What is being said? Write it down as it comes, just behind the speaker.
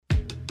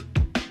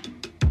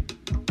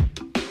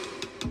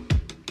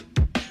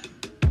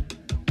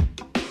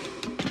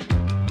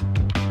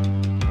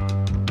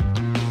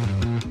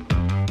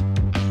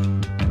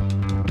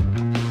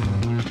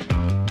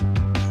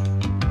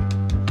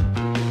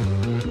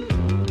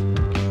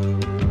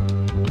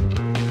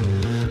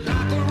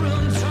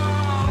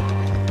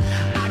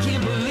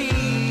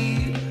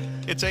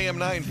It's AM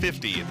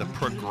 950, the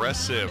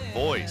progressive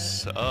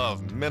voice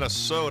of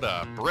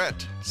Minnesota.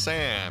 Brett,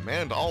 Sam,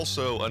 and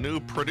also a new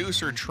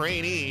producer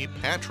trainee,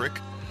 Patrick,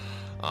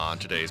 on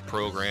today's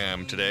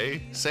program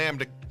today. Sam,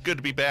 good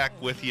to be back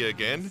with you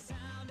again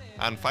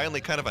on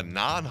finally kind of a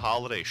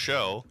non-holiday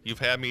show. You've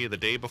had me the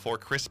day before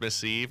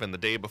Christmas Eve and the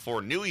day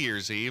before New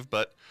Year's Eve,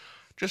 but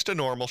just a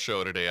normal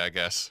show today, I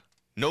guess.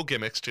 No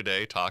gimmicks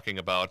today, talking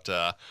about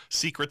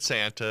Secret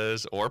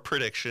Santas or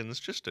predictions.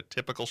 Just a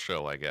typical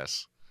show, I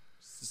guess.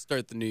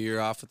 Start the new year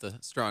off with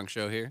a strong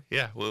show here.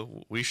 Yeah,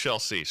 well, we shall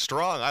see.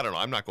 Strong, I don't know.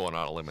 I'm not going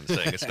on a limb and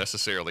saying it's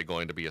necessarily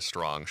going to be a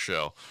strong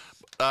show.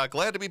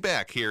 Glad to be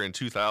back here in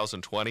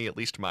 2020, at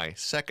least my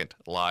second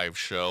live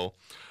show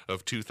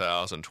of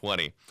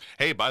 2020.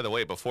 Hey, by the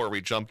way, before we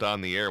jumped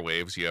on the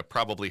airwaves, you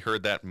probably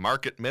heard that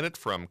Market Minute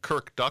from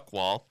Kirk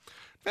Duckwall.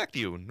 In fact,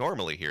 you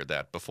normally hear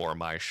that before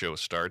my show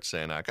starts,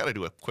 and I got to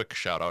do a quick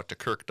shout-out to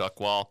Kirk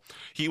Duckwall.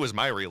 He was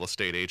my real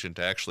estate agent,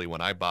 actually, when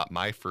I bought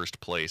my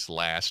first place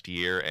last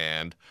year,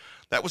 and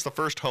that was the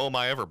first home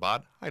I ever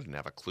bought. I didn't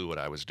have a clue what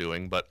I was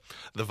doing, but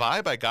the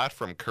vibe I got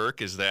from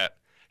Kirk is that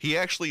he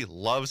actually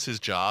loves his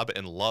job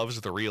and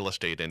loves the real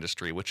estate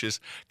industry, which is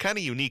kind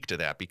of unique to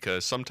that,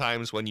 because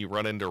sometimes when you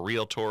run into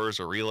realtors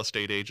or real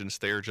estate agents,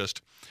 they're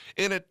just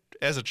in it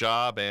as a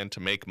job and to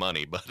make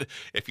money. But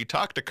if you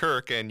talk to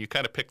Kirk, and you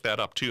kind of pick that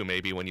up too,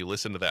 maybe when you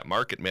listen to that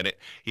Market Minute,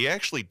 he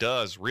actually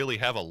does really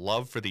have a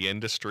love for the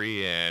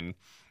industry and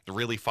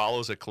really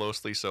follows it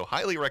closely. So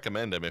highly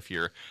recommend him if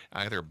you're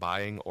either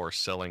buying or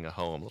selling a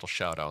home. A little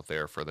shout out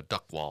there for the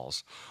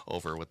Duckwalls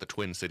over with the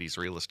Twin Cities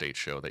Real Estate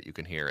Show that you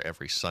can hear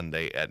every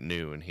Sunday at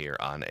noon here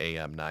on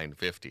AM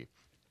 950.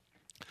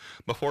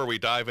 Before we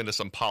dive into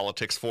some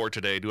politics for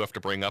today, I do have to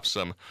bring up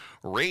some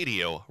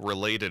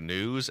radio-related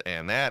news,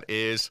 and that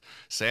is,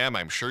 Sam,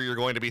 I'm sure you're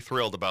going to be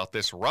thrilled about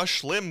this.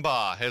 Rush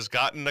Limbaugh has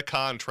gotten a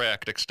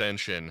contract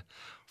extension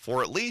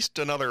for at least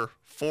another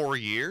 4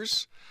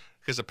 years,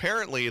 because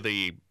apparently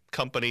the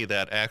company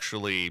that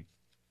actually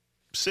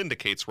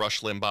syndicates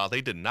Rush Limbaugh,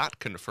 they did not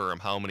confirm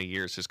how many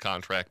years his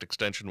contract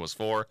extension was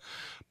for,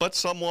 but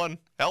someone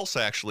else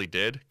actually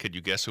did. Could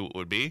you guess who it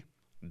would be?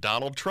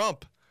 Donald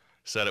Trump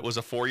said it was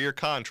a 4-year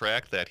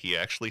contract that he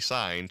actually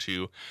signed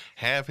to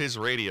have his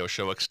radio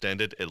show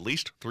extended at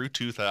least through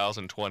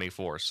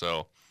 2024.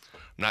 So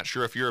I'm not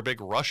sure if you're a big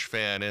Rush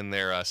fan in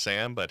there,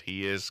 Sam, but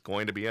he is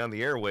going to be on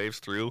the airwaves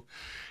through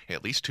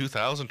at least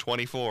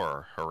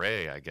 2024.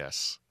 Hooray, I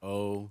guess.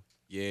 Oh,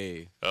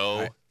 yay. Oh.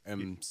 I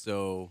am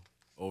so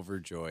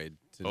overjoyed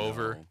to know.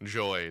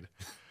 Overjoyed.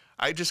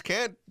 I just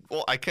can't,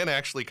 well, I can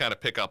actually kind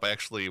of pick up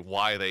actually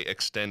why they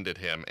extended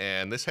him.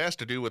 And this has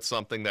to do with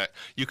something that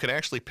you can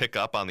actually pick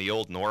up on the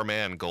old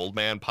Norman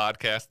Goldman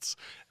podcasts,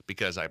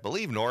 because I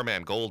believe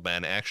Norman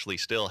Goldman actually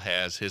still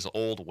has his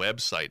old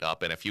website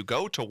up. And if you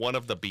go to one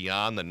of the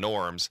Beyond the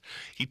Norms,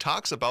 he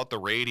talks about the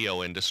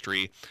radio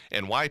industry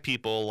and why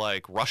people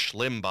like Rush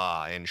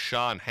Limbaugh and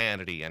Sean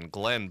Hannity and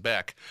Glenn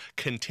Beck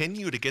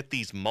continue to get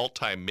these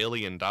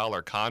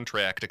multi-million-dollar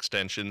contract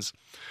extensions,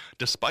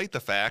 despite the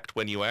fact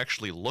when you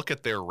actually look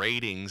at their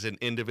ratings in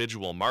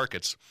individual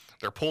markets,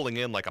 they're pulling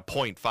in like a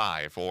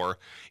 0.5, or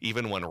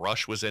even when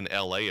Rush was in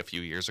LA a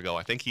few years ago,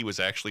 I think he was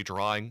actually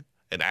drawing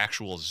an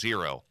actual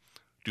 0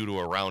 due to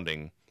a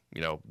rounding,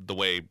 the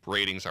way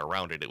ratings are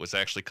rounded. It was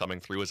actually coming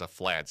through as a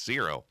flat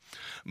 0.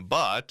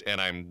 But,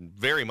 and I'm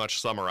very much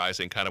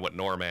summarizing kind of what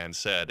Norman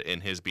said in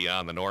his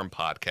Beyond the Norm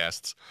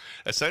podcasts,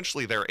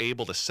 essentially they're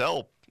able to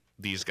sell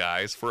these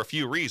guys for a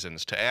few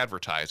reasons to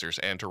advertisers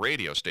and to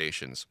radio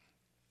stations.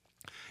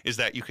 Is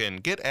that you can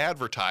get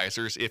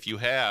advertisers if you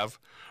have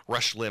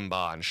Rush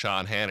Limbaugh and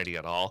Sean Hannity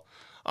at all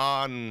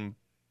on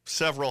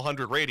several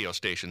hundred radio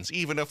stations,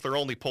 even if they're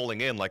only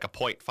pulling in like a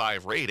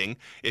 0.5 rating.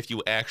 If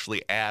you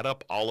actually add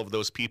up all of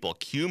those people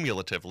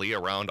cumulatively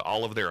around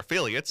all of their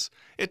affiliates,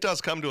 it does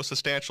come to a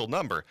substantial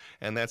number.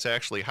 And that's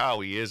actually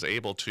how he is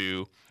able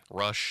to,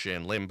 Rush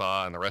and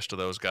Limbaugh and the rest of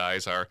those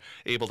guys are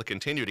able to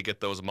continue to get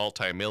those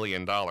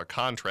multi-million-dollar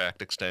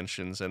contract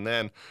extensions. And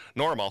then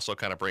Norm also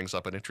kind of brings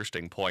up an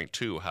interesting point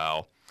too,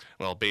 how,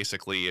 well,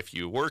 basically, if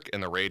you work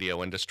in the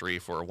radio industry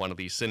for one of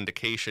these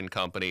syndication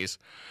companies,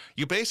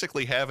 you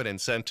basically have an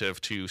incentive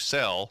to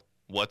sell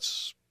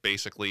what's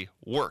basically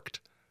worked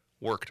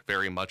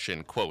very much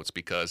in quotes,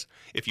 because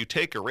if you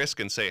take a risk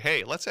and say,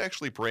 hey, let's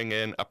actually bring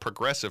in a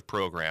progressive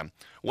program,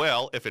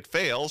 well, if it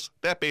fails,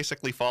 that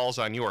basically falls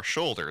on your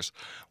shoulders.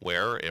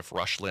 Where if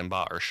Rush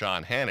Limbaugh or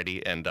Sean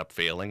Hannity end up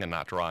failing and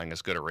not drawing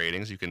as good a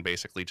ratings, you can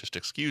basically just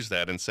excuse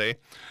that and say,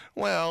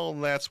 well,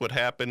 that's what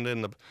happened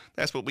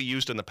that's what we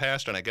used in the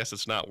past, and I guess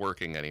it's not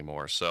working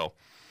anymore. So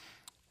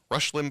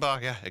Rush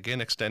Limbaugh, yeah,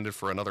 again extended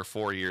for another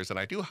 4 years, and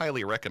I do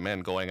highly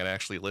recommend going and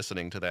actually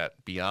listening to that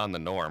Beyond the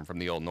Norm from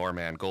the old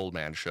Norman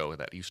Goldman show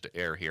that used to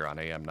air here on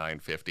AM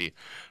 950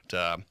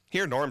 to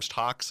hear Norm's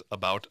talks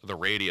about the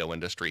radio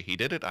industry. He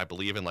did it, I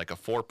believe, in like a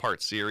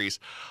 4-part series.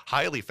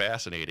 Highly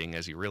fascinating,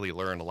 as you really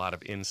learn a lot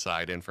of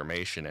inside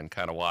information and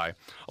kind of why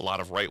a lot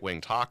of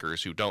right-wing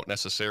talkers who don't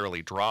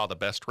necessarily draw the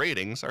best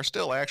ratings are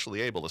still actually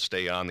able to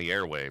stay on the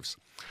airwaves.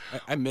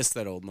 I miss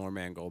that old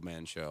Norman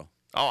Goldman show.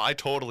 Oh, I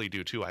totally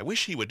do too. I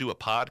wish he would do a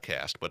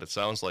podcast, but it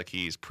sounds like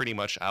he's pretty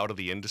much out of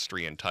the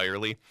industry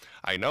entirely.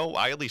 I know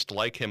I at least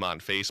like him on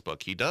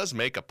Facebook. He does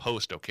make a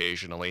post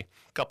occasionally,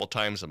 a couple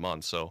times a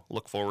month, so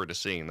look forward to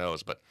seeing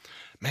those. But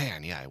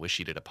man, yeah, I wish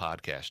he did a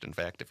podcast. In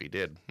fact, if he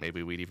did,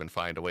 maybe we'd even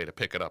find a way to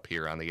pick it up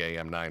here on the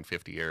AM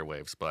 950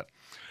 airwaves. But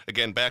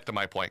again, back to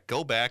my point,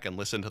 go back and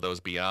listen to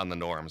those Beyond the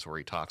Norms where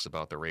he talks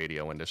about the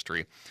radio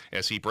industry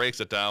as he breaks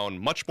it down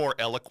much more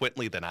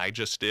eloquently than I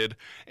just did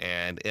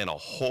and in a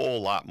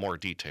whole lot more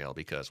detail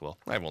because, well,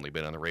 I've only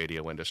been in the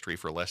radio industry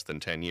for less than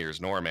 10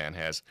 years. Norman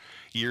has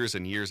years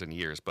and years and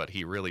years, but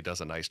he really does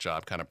a nice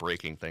job kind of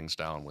breaking things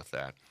down with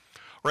that.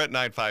 We're at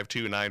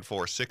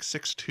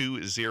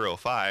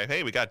 952-946-6205.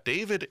 Hey, we got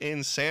David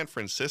in San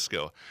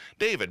Francisco.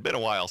 David, been a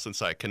while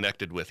since I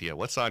connected with you.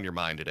 What's on your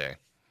mind today?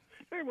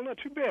 Hey, well, not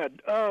too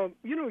bad.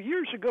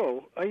 Years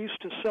ago, I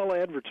used to sell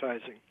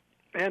advertising.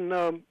 And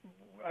I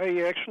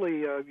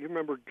actually, you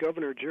remember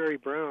Governor Jerry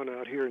Brown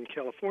out here in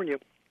California.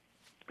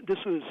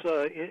 This was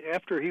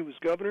after he was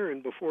governor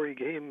and before he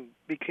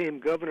became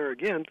governor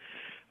again.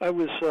 I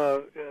was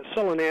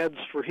selling ads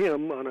for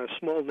him on a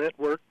small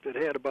network that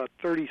had about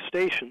 30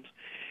 stations.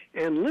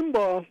 And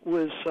Limbaugh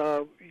was,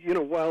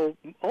 while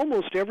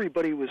almost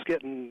everybody was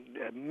getting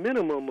a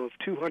minimum of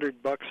 $200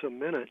 a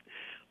minute,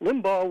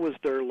 Limbaugh was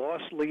their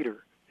loss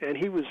leader, and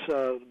he was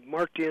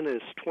marked in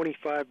as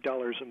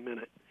 $25 a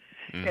minute.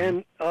 Mm-hmm.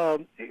 And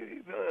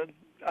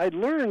I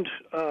learned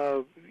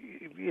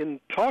in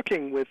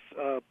talking with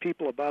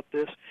people about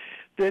this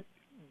that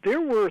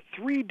there were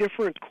 3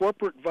 different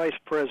corporate vice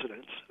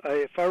presidents.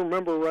 If I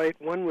remember right,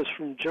 one was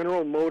from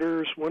General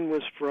Motors, one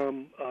was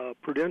from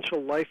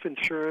Prudential Life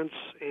Insurance,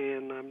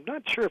 and I'm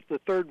not sure if the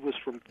third was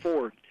from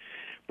Ford.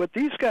 But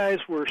these guys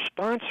were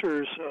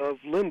sponsors of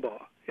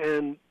Limbaugh,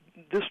 and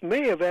this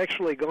may have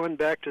actually gone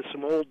back to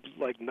some old,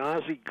 like,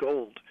 Nazi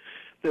gold,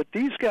 that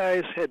these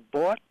guys had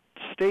bought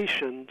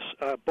stations,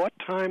 bought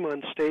time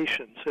on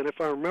stations, and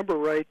if I remember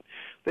right,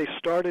 they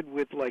started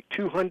with like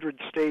 200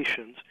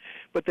 stations,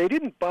 but they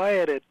didn't buy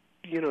it at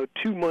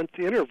 2-month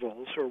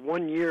intervals or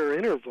 1-year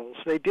intervals.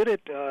 They did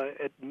it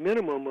at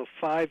minimum of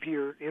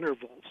 5-year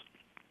intervals.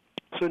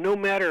 So no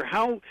matter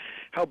how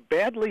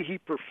badly he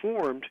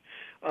performed,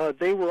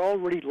 they were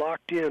already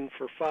locked in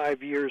for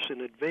 5 years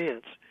in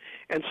advance,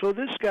 and so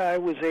this guy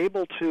was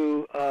able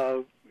to,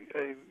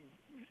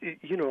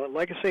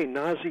 like I say,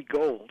 Nazi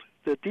gold.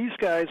 That these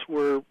guys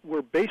were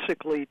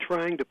basically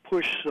trying to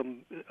push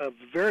a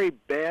very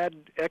bad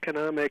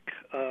economic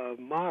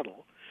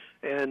model,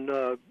 and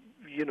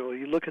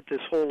you look at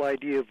this whole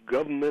idea of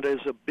government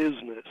as a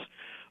business,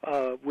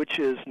 which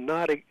is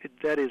not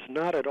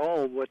at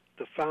all what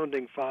the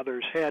founding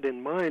fathers had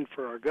in mind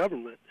for our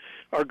government.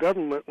 Our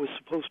government was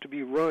supposed to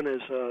be run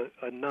as a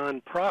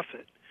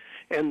nonprofit,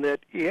 and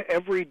that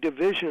every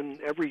division,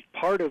 every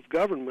part of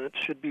government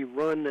should be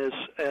run as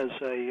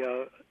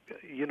a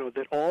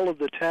that all of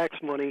the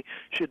tax money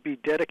should be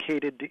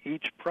dedicated to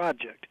each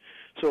project.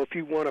 So if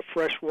you want a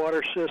fresh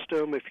water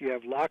system, if you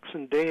have locks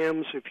and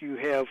dams, if you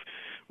have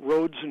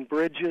roads and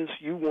bridges,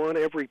 you want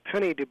every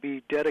penny to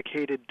be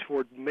dedicated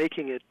toward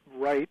making it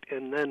right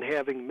and then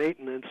having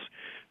maintenance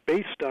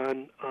based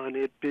on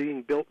it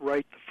being built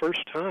right the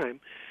first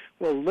time.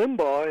 Well,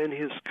 Limbaugh and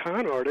his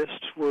con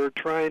artists were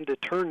trying to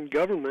turn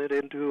government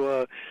into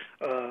a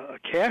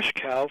cash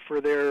cow for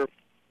their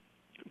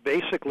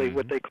basically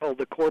what they call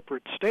the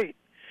corporate state.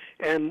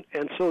 And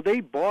so they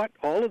bought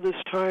all of this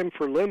time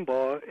for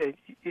Limbaugh,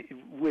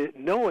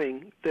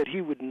 knowing that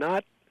he would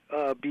not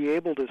be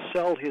able to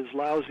sell his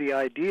lousy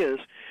ideas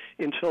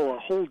until a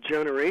whole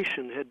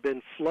generation had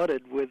been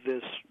flooded with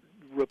this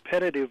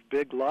repetitive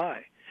big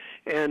lie.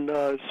 And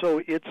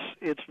so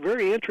it's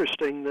very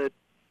interesting that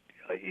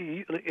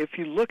if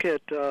you look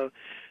at the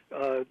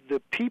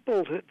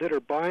people that are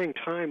buying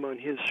time on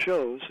his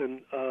shows,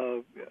 and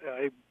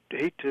I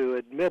hate to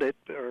admit it,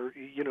 or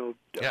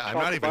yeah, I'm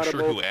not even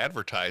sure who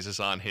advertises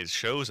on his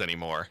shows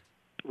anymore.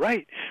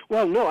 Right.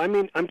 Well, no, I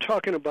mean, I'm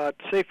talking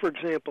about, say, for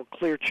example,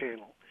 Clear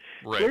Channel.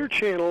 Right. Clear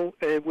Channel,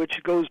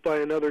 which goes by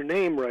another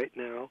name right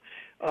now,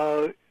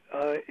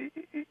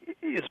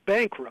 is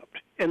bankrupt,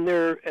 and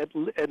they're at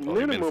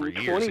minimum been for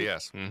years,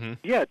 yes. Mm-hmm.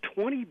 Yeah,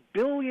 $20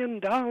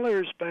 billion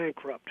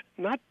bankrupt.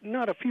 Not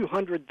a few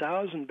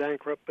 100,000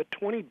 bankrupt, but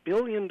 $20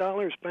 billion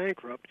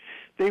bankrupt.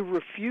 They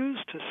refuse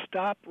to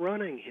stop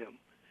running him.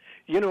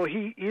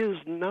 He is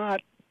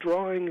not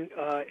drawing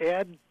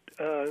ad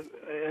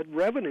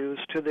revenues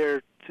to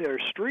their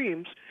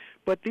streams,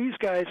 but these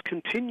guys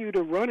continue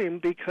to run him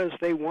because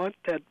they want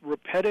that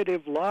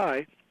repetitive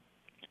lie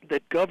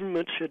that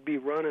government should be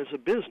run as a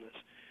business.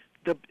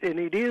 And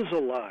it is a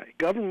lie.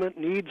 Government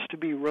needs to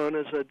be run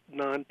as a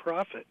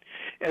nonprofit.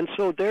 And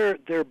so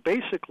they're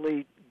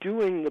basically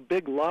doing the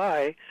big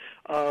lie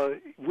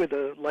with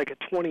a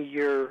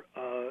 20-year,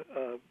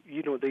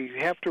 they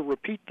have to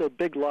repeat the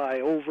big lie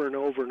over and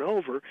over and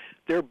over.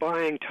 They're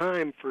buying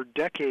time for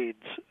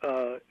decades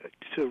to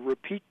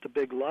repeat the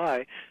big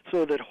lie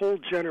so that whole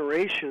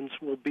generations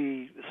will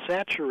be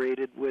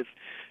saturated with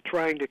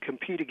trying to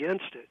compete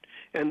against it.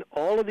 And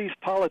all of these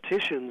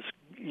politicians,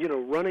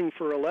 running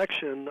for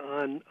election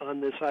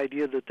on this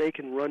idea that they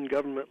can run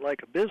government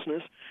like a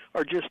business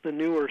are just the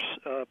newer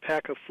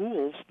pack of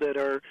fools that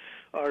are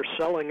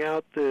selling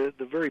out the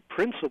very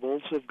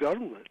principles of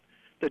government.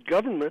 That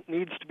government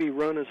needs to be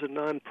run as a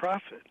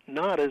nonprofit,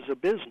 not as a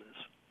business.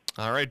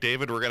 All right,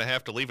 David, we're going to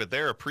have to leave it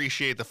there.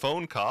 Appreciate the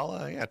phone call.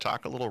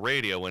 Talk a little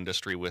radio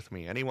industry with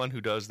me. Anyone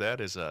who does that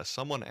is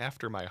someone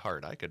after my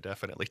heart. I could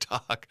definitely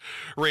talk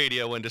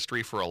radio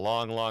industry for a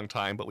long, long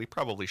time, but we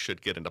probably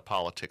should get into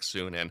politics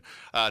soon. And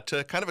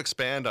to kind of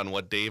expand on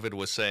what David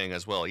was saying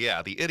as well, the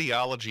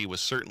ideology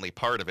was certainly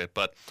part of it,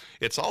 but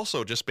it's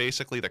also just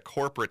basically the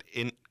corporate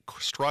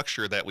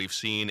structure that we've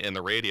seen in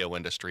the radio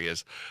industry,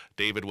 as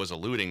David was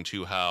alluding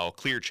to how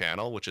Clear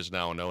Channel, which is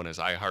now known as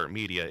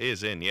iHeartMedia,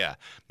 is in,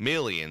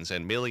 millions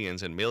and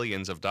millions and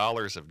millions of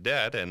dollars of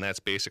debt. And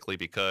that's basically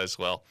because,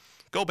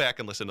 go back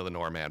and listen to the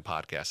Norman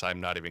podcast. I'm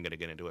not even going to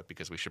get into it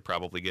because we should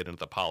probably get into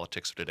the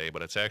politics of today,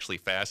 but it's actually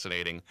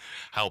fascinating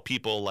how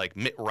people like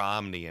Mitt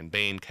Romney and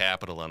Bain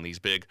Capital and these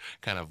big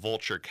kind of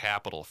vulture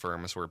capital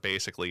firms were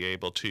basically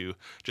able to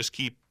just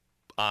keep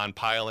on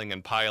piling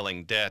and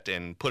piling debt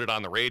and put it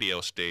on the radio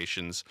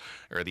stations,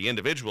 or the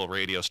individual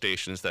radio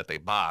stations that they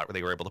bought, where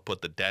they were able to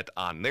put the debt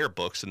on their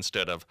books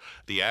instead of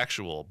the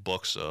actual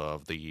books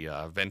of the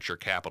venture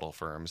capital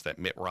firms that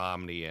Mitt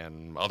Romney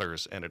and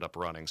others ended up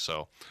running.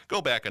 So go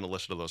back and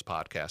listen to those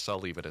podcasts. I'll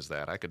leave it as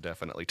that. I could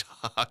definitely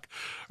talk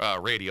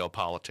radio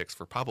politics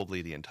for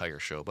probably the entire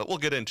show, but we'll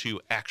get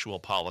into actual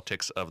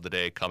politics of the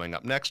day coming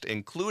up next,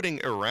 including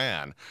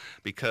Iran,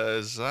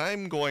 because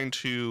I'm going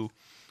to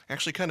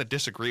actually kind of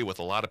disagree with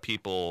a lot of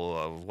people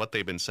of what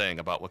they've been saying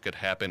about what could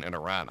happen in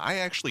Iran. I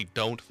actually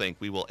don't think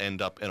we will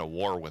end up in a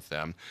war with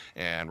them,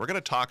 and we're going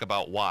to talk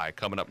about why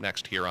coming up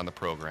next here on the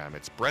program.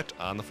 It's Brett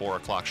on the 4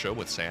 o'clock show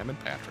with Sam and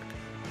Patrick.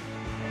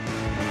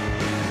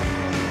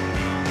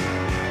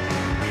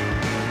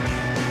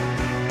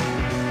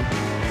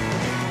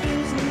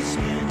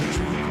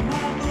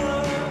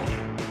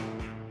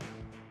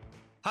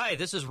 Hi,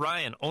 this is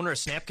Ryan, owner of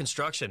Snap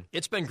Construction.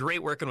 It's been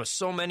great working with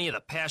so many of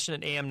the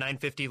passionate AM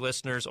 950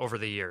 listeners over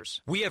the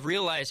years. We have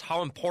realized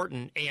how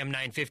important AM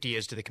 950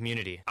 is to the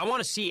community. I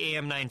want to see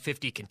AM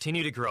 950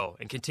 continue to grow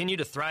and continue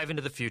to thrive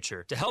into the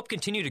future. To help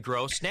continue to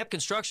grow, Snap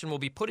Construction will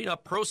be putting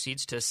up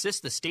proceeds to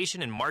assist the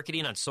station in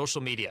marketing on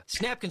social media.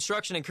 Snap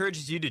Construction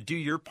encourages you to do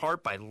your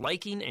part by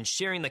liking and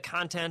sharing the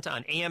content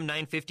on AM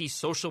 950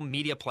 social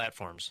media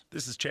platforms.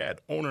 This is Chad,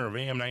 owner of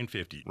AM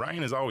 950.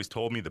 Ryan has always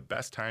told me the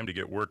best time to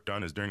get work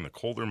done is during the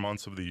colder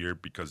months of the year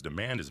because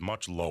demand is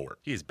much lower.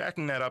 He is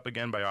backing that up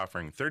again by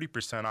offering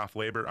 30% off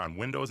labor on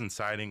windows and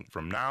siding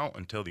from now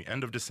until the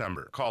end of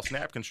December. Call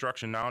Snap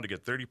Construction now to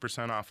get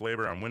 30% off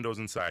labor on windows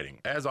and siding.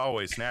 As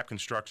always, Snap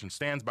Construction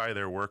stands by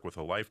their work with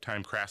a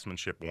lifetime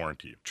craftsmanship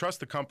warranty. Trust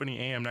the company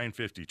AM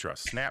 950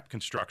 trusts Snap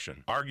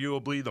Construction,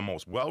 arguably the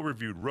most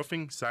well-reviewed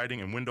roofing,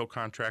 siding, and window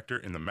contractor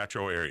in the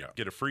metro area.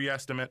 Get a free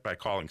estimate by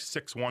calling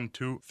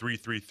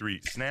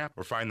 612-333-SNAP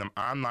or find them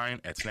online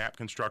at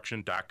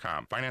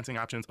snapconstruction.com. Financing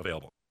options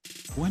available.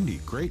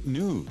 Wendy, great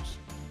news.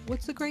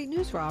 What's the great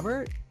news,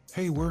 Robert?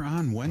 Hey, we're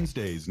on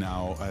Wednesdays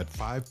now at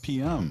 5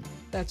 p.m.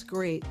 That's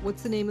great.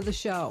 What's the name of the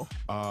show?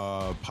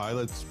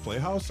 Pilot's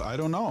Playhouse? I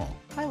don't know.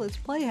 Pilot's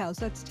Playhouse?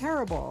 That's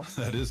terrible.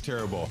 That is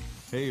terrible.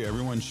 Hey,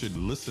 everyone should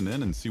listen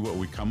in and see what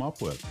we come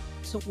up with.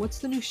 So what's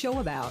the new show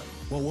about?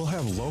 Well, we'll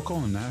have local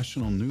and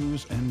national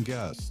news and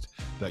guests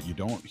that you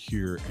don't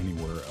hear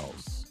anywhere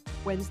else.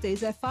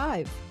 Wednesdays at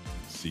 5.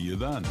 See you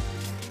then.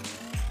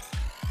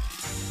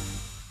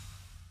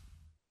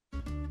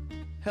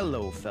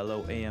 Hello,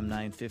 fellow AM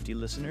 950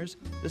 listeners.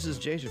 This is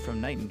Jasia from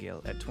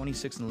Nightingale at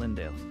 26 in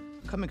Lindale.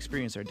 Come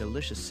experience our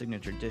delicious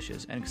signature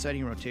dishes and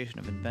exciting rotation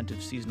of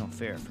inventive seasonal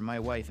fare from my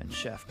wife and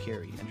chef,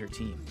 Carrie, and her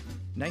team.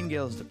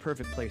 Nightingale is the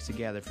perfect place to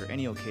gather for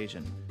any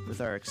occasion,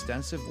 with our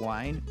extensive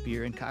wine,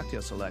 beer, and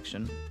cocktail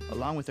selection,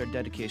 along with our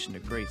dedication to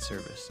great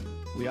service.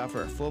 We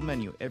offer a full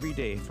menu every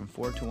day from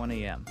 4 to 1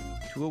 a.m.,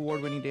 2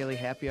 award-winning daily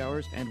happy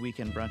hours, and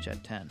weekend brunch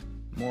at 10.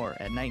 More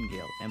at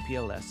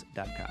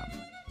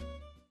nightingalempls.com.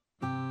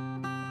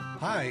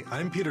 Hi,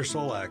 I'm Peter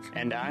Solak.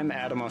 And I'm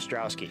Adam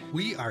Ostrowski.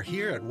 We are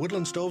here at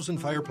Woodland Stoves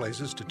and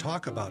Fireplaces to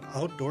talk about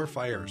outdoor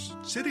fires.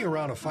 Sitting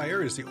around a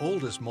fire is the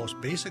oldest, most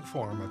basic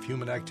form of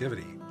human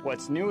activity.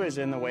 What's new is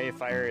in the way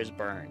fire is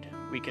burned.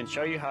 We can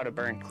show you how to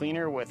burn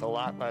cleaner with a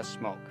lot less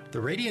smoke.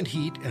 The radiant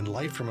heat and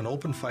light from an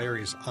open fire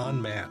is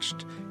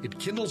unmatched. It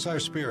kindles our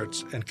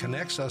spirits and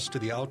connects us to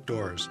the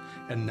outdoors.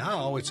 And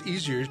now it's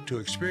easier to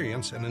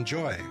experience and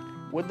enjoy.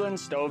 Woodland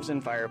Stoves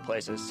and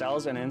Fireplaces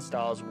sells and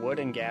installs wood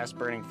and gas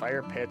burning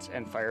fire pits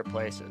and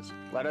fireplaces.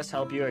 Let us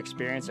help you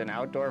experience an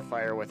outdoor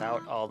fire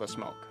without all the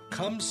smoke.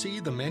 Come see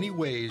the many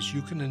ways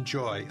you can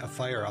enjoy a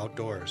fire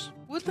outdoors.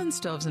 Woodland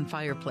Stoves and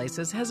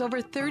Fireplaces has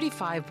over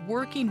 35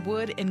 working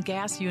wood and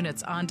gas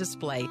units on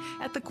display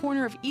at the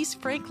corner of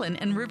East Franklin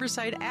and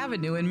Riverside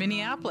Avenue in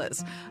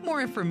Minneapolis.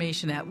 More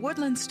information at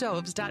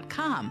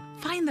woodlandstoves.com.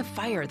 Find the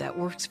fire that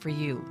works for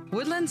you.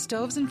 Woodland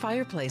Stoves and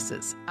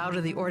Fireplaces. Out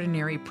of the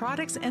ordinary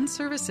products and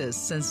services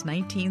since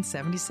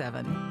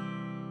 1977.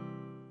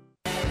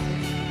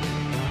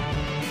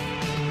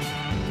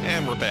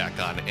 And we're back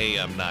on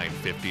AM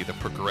 950, the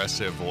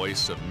progressive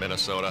voice of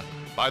Minnesota.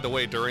 By the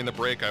way, during the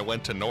break, I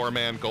went to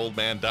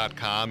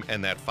normangoldman.com,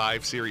 and that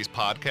 5 Series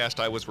podcast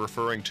I was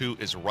referring to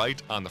is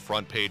right on the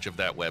front page of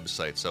that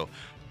website. So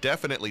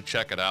definitely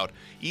check it out.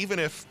 Even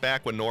if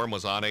back when Norm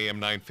was on AM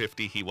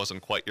 950, he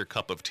wasn't quite your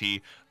cup of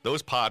tea,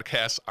 those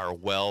podcasts are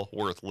well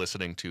worth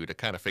listening to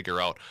kind of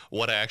figure out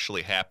what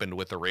actually happened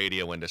with the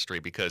radio industry,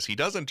 because he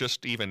doesn't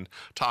just even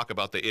talk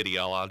about the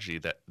ideology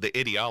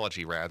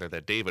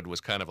that David was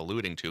kind of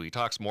alluding to. He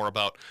talks more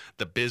about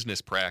the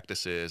business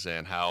practices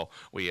and how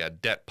we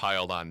had debt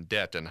piled on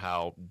debt and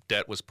how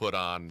debt was put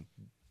on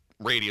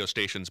radio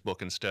stations'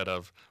 books instead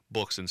of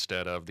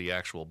the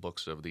actual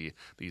books of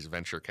these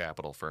venture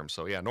capital firms.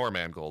 So yeah,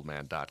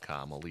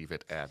 normangoldman.com. We'll leave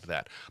it at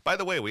that. By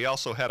the way, we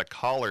also had a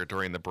caller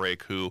during the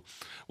break who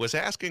was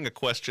asking a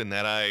question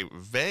that I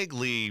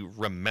vaguely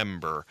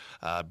remember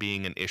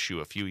being an issue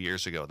a few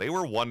years ago. They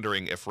were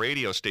wondering if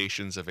radio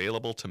stations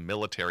available to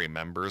military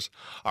members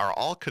are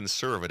all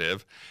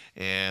conservative,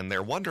 and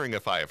they're wondering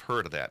if I have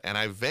heard of that. And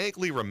I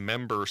vaguely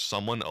remember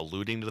someone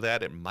alluding to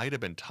that. It might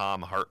have been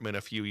Tom Hartman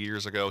a few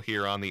years ago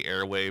here on the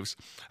airwaves.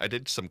 I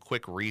did some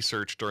quick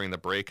research during the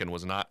break and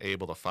was not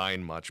able to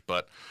find much,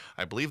 but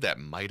I believe that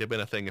might have been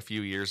a thing a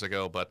few years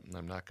ago, but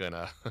I'm not going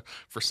to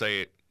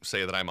say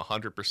that I'm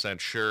 100%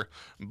 sure.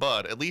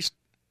 But at least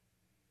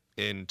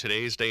in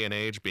today's day and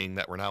age, being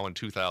that we're now in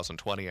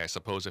 2020, I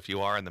suppose if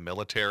you are in the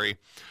military,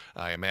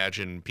 I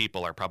imagine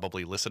people are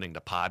probably listening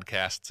to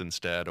podcasts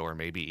instead, or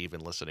maybe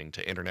even listening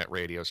to internet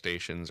radio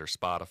stations or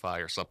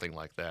Spotify or something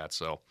like that.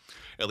 So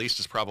at least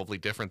it's probably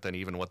different than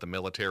even what the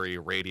military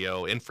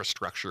radio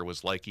infrastructure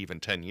was like even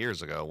 10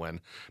 years ago, when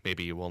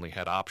maybe you only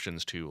had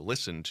options to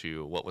listen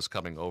to what was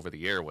coming over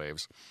the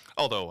airwaves.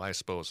 Although I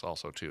suppose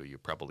also, too, you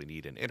probably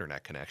need an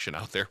internet connection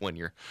out there when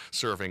you're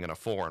serving in a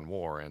foreign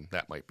war, and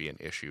that might be an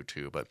issue,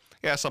 too. But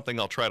yeah, something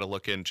I'll try to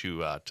look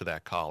into to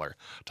that caller,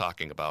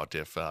 talking about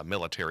if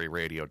military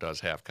radio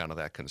does have kind of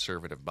that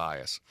conservative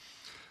bias.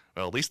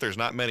 Well, at least there's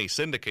not many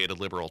syndicated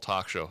liberal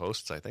talk show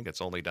hosts. I think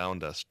it's only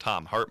down to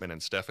Tom Hartman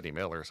and Stephanie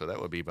Miller, so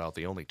that would be about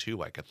the only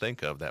two I could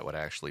think of that would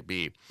actually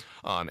be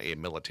on a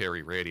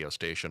military radio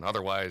station.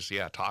 Otherwise,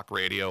 yeah, talk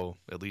radio,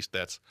 at least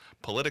that's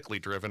politically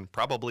driven,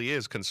 probably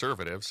is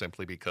conservative,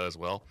 simply because,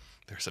 well,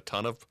 there's a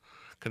ton of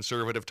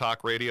conservative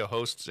talk radio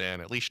hosts, and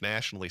at least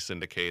nationally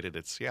syndicated,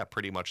 it's, yeah,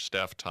 pretty much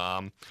Steph,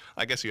 Tom.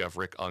 I guess you have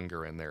Rick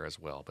Unger in there as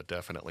well, but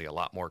definitely a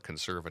lot more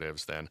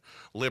conservatives than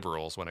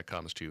liberals when it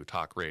comes to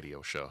talk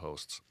radio show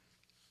hosts.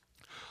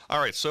 All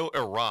right, so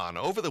Iran.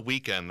 Over the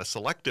weekend, the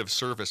Selective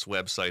Service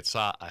website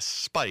saw a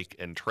spike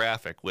in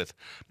traffic with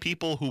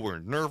people who were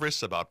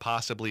nervous about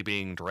possibly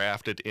being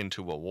drafted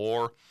into a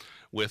war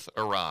with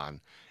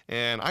Iran.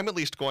 And I'm at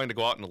least going to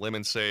go out on a limb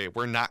and say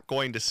we're not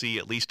going to see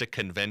at least a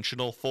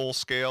conventional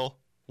full-scale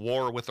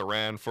war with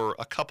Iran for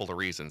a couple of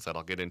reasons that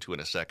I'll get into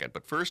in a second.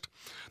 But first,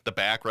 the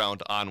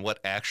background on what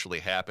actually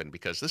happened,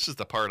 because this is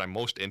the part I'm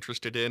most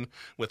interested in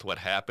with what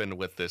happened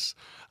with this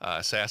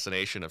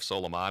assassination of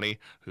Soleimani,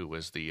 who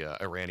was the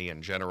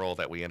Iranian general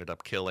that we ended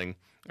up killing,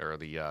 or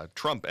the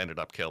Trump ended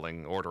up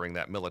killing, ordering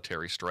that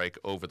military strike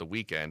over the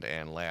weekend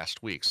and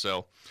last week.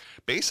 So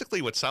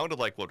basically what sounded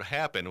like what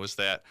happened was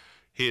that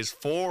he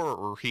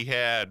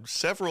had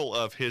several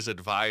of his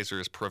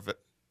advisors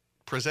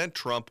present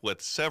Trump with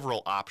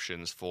several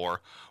options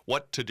for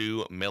what to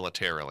do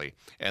militarily.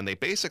 And they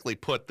basically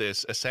put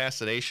this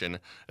assassination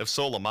of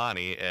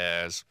Soleimani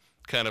as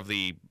kind of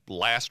the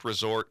last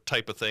resort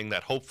type of thing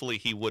that hopefully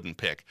he wouldn't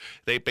pick.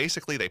 They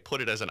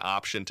put it as an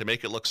option to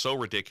make it look so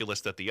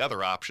ridiculous that the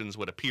other options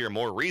would appear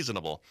more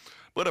reasonable.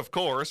 But of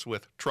course,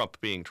 with Trump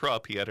being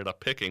Trump, he ended up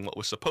picking what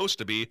was supposed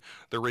to be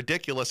the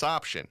ridiculous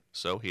option.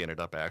 So he ended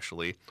up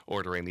actually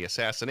ordering the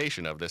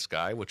assassination of this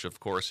guy, which of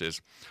course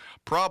is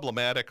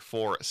problematic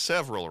for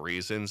several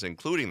reasons,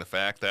 including the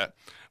fact that,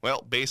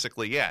 well,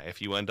 basically, yeah,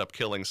 if you end up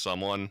killing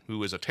someone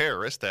who is a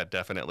terrorist, that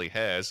definitely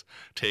has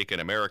taken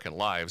American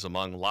lives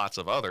among lots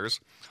of others.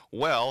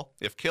 Well,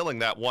 if killing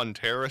that one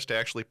terrorist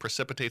actually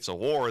precipitates a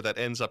war that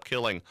ends up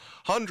killing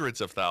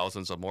hundreds of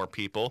thousands of more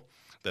people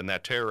than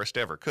that terrorist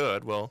ever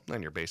could, well,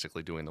 then you're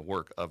basically doing the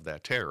work of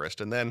that terrorist.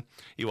 And then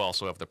you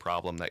also have the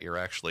problem that you're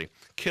actually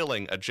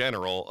killing a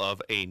general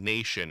of a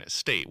nation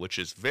state, which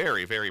is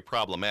very, very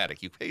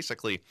problematic. You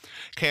basically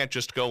can't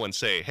just go and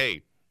say,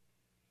 hey,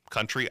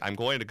 country, I'm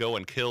going to go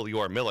and kill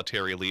your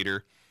military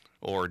leader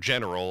or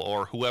general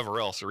or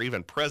whoever else or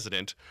even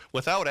president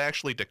without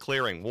actually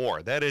declaring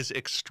war. That is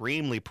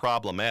extremely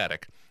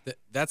problematic.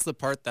 That's the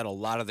part that a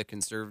lot of the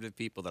conservative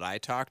people that I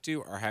talk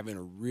to are having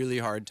a really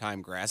hard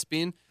time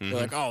grasping. They're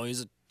like, oh,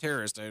 he's a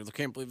terrorist. I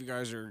can't believe you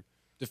guys are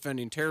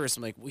defending terrorists.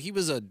 I'm like, well, he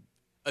was a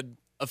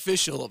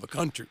official of a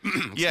country.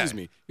 Excuse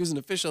me. He was an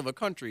official of a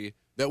country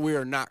that we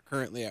are not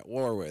currently at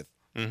war with.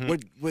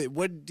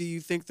 What do you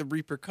think the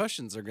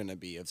repercussions are going to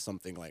be of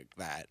something like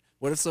that?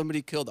 What if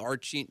somebody killed our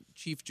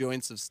chief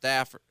joints of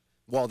staff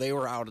while they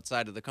were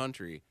outside of the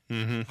country?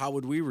 How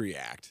would we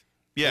react?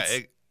 Yeah,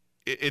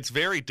 it's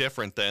very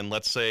different than,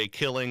 let's say,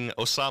 killing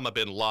Osama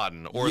bin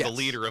Laden or the Yes.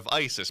 leader of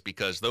ISIS,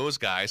 because those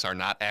guys are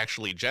not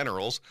actually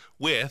generals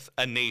with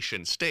a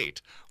nation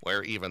state.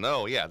 Where even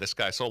though, yeah, this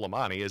guy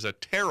Soleimani is a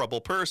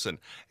terrible person,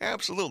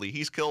 absolutely,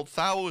 he's killed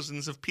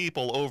thousands of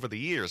people over the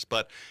years,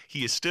 but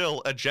he is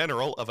still a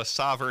general of a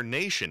sovereign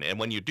nation. And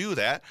when you do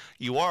that,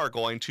 you are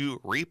going to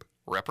reap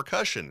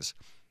repercussions.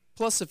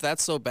 Plus, if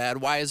that's so bad,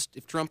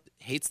 if Trump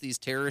hates these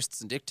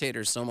terrorists and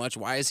dictators so much,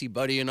 why is he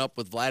buddying up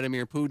with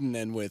Vladimir Putin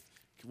and with,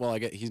 well, I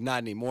guess he's not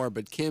anymore,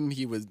 but Kim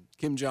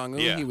Jong-un,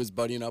 Yeah. he was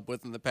buddying up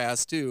with in the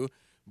past too.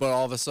 But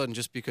all of a sudden,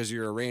 just because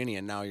you're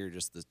Iranian, now you're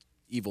just this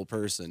evil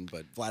person.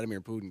 But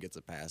Vladimir Putin gets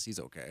a pass. He's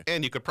okay.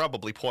 And you could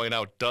probably point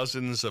out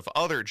dozens of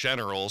other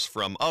generals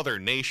from other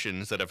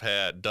nations that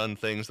have done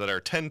things that are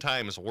 10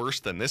 times worse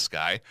than this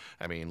guy.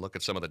 I mean, look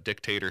at some of the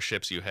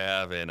dictatorships you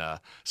have in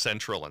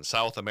Central and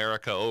South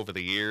America over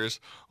the years,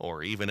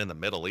 or even in the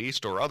Middle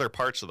East or other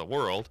parts of the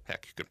world.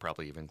 Heck, you could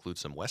probably even include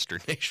some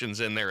Western nations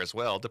in there as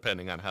well,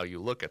 depending on how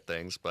you look at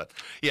things. But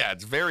yeah,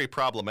 it's very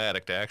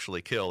problematic to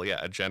actually kill,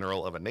 a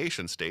general of a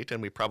nation state,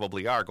 and we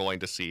probably are going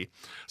to see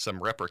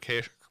some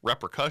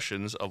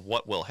repercussions of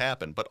what will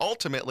happen. But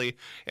ultimately,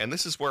 and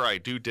this is where I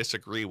do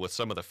disagree with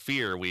some of the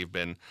fear we've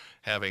been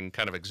having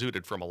kind of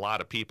exuded from a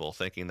lot of people,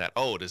 thinking that,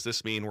 oh, does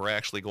this mean we're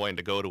actually going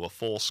to go to a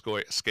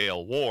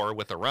full-scale war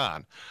with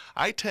Iran?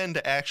 I tend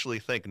to actually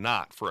think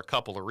not, for a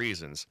couple of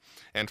reasons.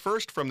 And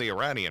first, from the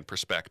Iranian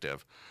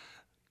perspective,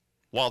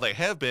 while they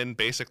have been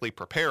basically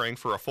preparing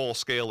for a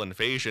full-scale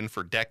invasion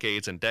for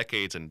decades and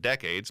decades and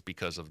decades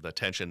because of the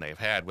tension they've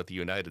had with the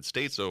United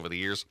States over the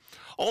years,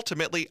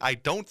 ultimately, I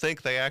don't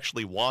think they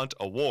actually want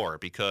a war,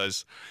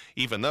 because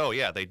even though,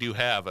 yeah, they do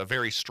have a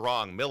very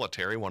strong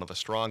military, one of the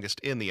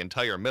strongest in the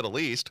entire Middle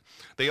East,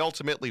 they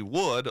ultimately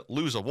would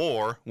lose a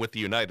war with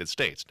the United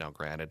States. Now,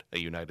 granted, a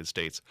United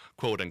States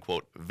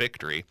quote-unquote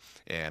victory,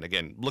 and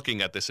again,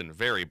 looking at this in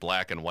very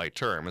black and white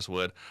terms,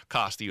 would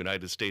cost the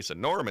United States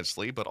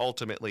enormously, but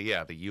ultimately,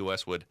 yeah, the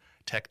U.S. would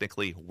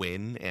technically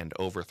win and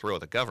overthrow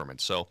the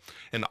government. So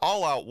an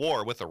all-out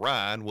war with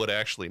Iran would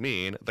actually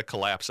mean the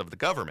collapse of the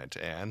government.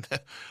 And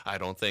I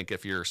don't think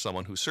if you're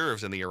someone who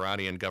serves in the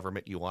Iranian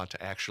government, you want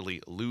to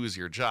actually lose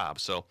your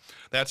job. So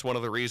that's one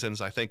of the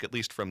reasons I think, at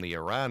least from the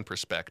Iran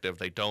perspective,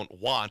 they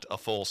don't want a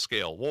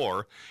full-scale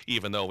war,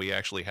 even though we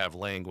actually have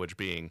language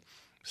being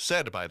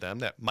said by them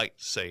that might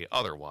say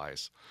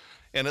otherwise.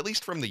 And at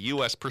least from the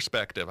U.S.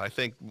 perspective, I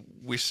think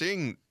we're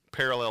seeing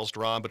parallels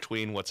drawn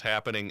between what's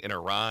happening in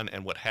Iran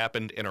and what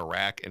happened in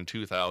Iraq in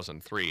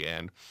 2003.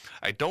 And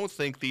I don't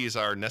think these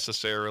are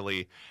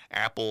necessarily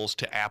apples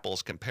to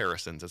apples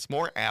comparisons. It's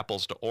more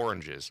apples to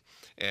oranges.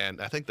 And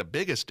I think the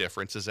biggest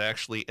difference is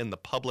actually in the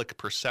public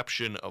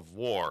perception of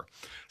war.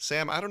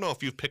 Sam, I don't know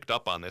if you've picked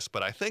up on this,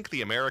 but I think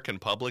the American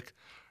public,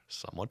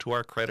 somewhat to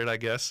our credit, I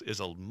guess,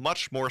 is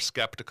much more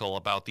skeptical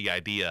about the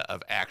idea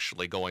of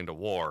actually going to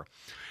war.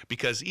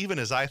 Because even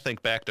as I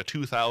think back to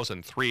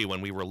 2003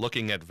 when we were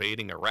looking at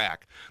invading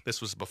Iraq, this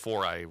was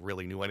before I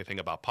really knew anything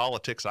about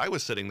politics, I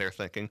was sitting there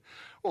thinking,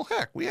 well,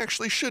 heck, we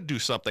actually should do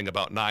something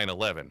about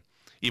 9/11.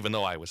 Even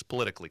though I was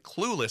politically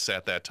clueless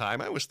at that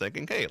time, I was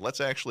thinking, hey, let's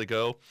actually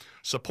go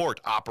support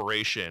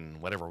Operation,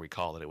 whatever we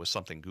called it. It was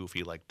something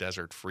goofy like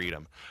Desert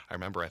Freedom. I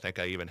remember, I think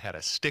I even had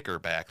a sticker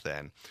back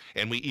then.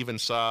 And we even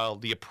saw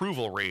the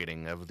approval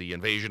rating of the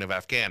invasion of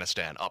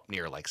Afghanistan up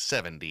near like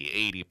 70,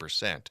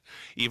 80%.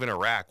 Even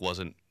Iraq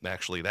wasn't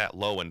actually that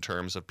low in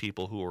terms of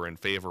people who were in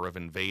favor of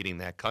invading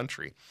that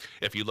country.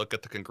 If you look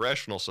at the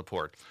congressional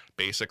support,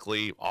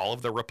 basically all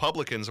of the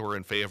Republicans were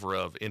in favor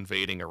of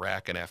invading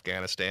Iraq and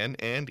Afghanistan,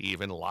 and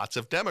even lots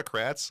of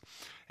Democrats,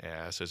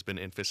 as has been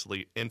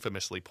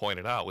infamously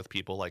pointed out with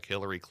people like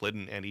Hillary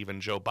Clinton and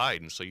even Joe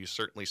Biden. So you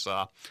certainly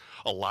saw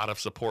a lot of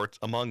support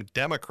among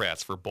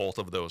Democrats for both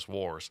of those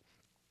wars.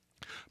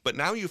 But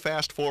now you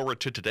fast forward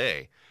to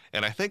today,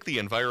 and I think the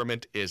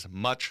environment is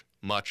much,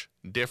 much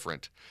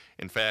different.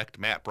 In fact,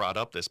 Matt brought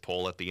up this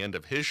poll at the end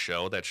of his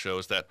show that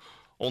shows that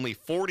only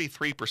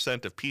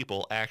 43% of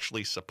people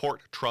actually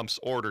support Trump's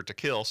order to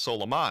kill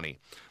Soleimani,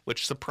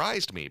 which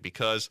surprised me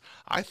because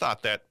I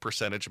thought that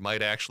percentage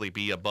might actually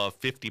be above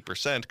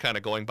 50%, kind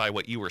of going by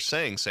what you were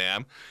saying,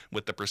 Sam,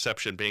 with the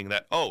perception being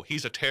that, oh,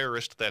 he's a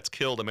terrorist that's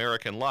killed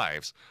American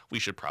lives. We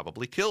should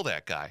probably kill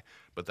that guy.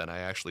 But then I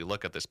actually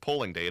look at this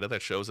polling data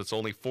that shows it's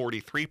only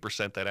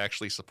 43% that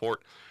actually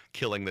support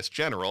killing this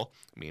general.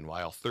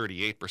 Meanwhile,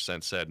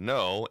 38% said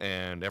no,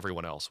 and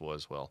everyone else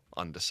was, well,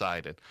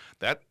 undecided.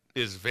 That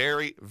is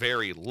very,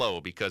 very low,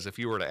 because if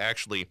you were to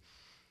actually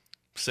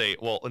say,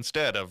 well,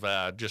 instead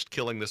of just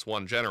killing this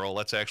one general,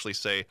 let's actually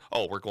say,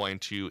 oh, we're going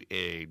to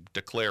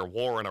declare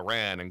war on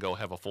Iran and go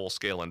have a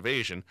full-scale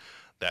invasion,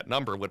 that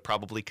number would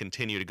probably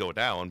continue to go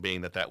down,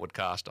 being that would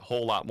cost a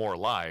whole lot more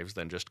lives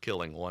than just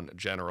killing one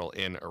general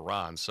in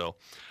Iran. So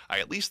I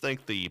at least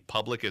think the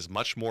public is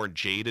much more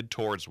jaded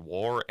towards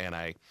war, and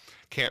I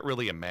can't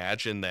really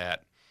imagine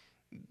that,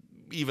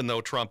 even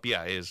though Trump,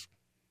 is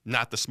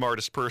not the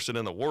smartest person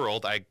in the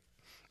world, I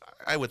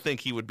I would think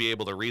he would be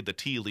able to read the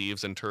tea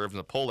leaves in terms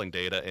of polling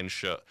data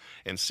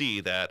and see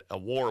that a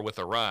war with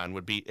Iran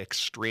would be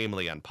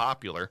extremely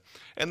unpopular.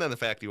 And then the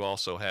fact you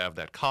also have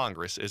that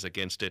Congress is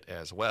against it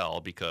as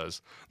well,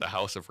 because the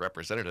House of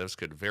Representatives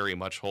could very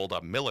much hold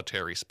up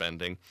military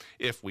spending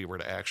if we were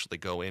to actually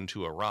go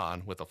into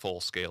Iran with a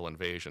full-scale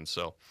invasion.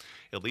 So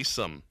at least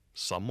some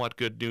somewhat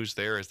good news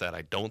there is that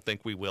I don't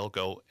think we will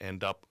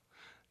end up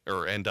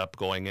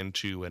going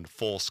into a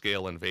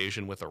full-scale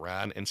invasion with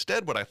Iran.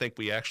 Instead, what I think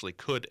we actually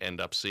could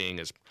end up seeing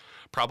is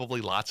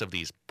probably lots of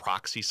these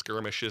proxy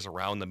skirmishes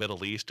around the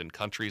Middle East in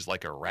countries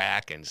like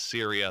Iraq and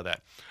Syria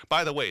that,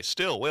 by the way,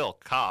 still will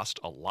cost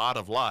a lot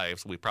of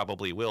lives. We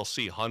probably will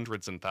see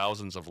hundreds and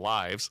thousands of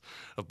lives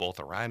of both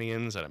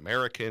Iranians and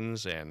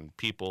Americans and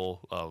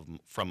people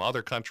from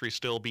other countries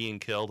still being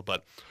killed.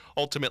 But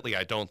ultimately,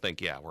 I don't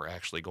think, we're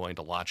actually going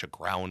to launch a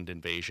ground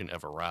invasion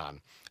of Iran.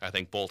 I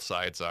think both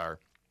sides are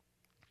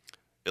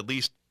at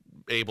least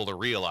able to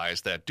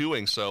realize that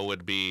doing so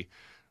would be,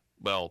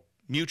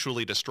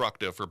 mutually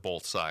destructive for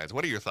both sides.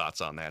 What are your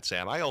thoughts on that,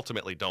 Sam? I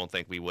ultimately don't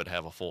think we would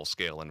have a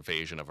full-scale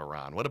invasion of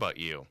Iran. What about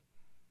you?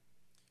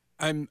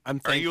 I'm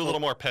thankful. Are you a little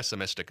more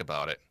pessimistic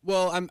about it?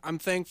 Well, I'm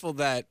thankful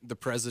that the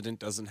president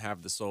doesn't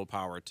have the sole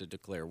power to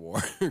declare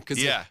war.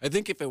 Because I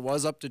think if it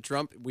was up to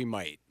Trump, we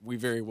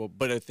very well.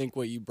 But I think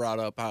what you brought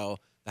up, how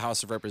the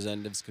House of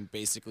Representatives can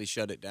basically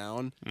shut it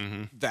down,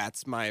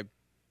 that's my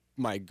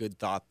good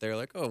thought there.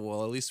 Like, oh,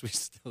 well, at least we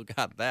still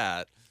got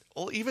that.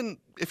 Well, even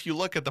if you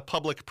look at the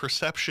public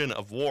perception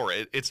of war,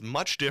 it's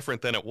much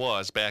different than it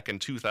was back in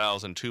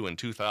 2002 and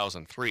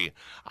 2003.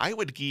 I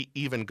would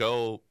even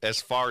go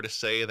as far to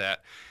say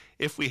that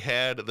if we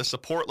had the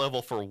support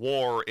level for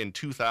war in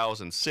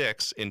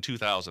 2006, in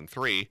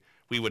 2003,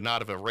 we would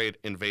not have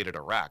invaded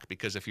Iraq.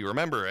 Because if you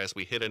remember, as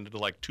we hit into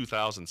like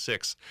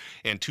 2006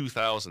 and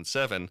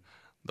 2007,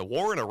 the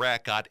war in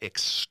Iraq got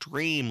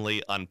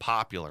extremely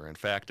unpopular. In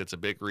fact, it's a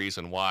big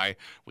reason why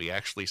we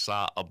actually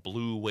saw a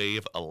blue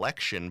wave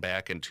election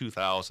back in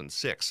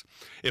 2006.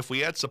 If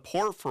we had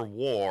support for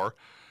war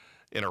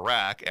in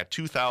Iraq at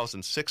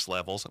 2006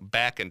 levels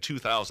back in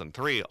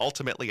 2003,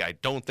 ultimately I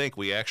don't think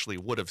we actually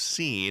would have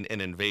seen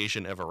an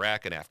invasion of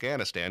Iraq and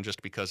Afghanistan,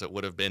 just because it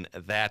would have been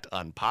that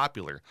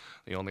unpopular.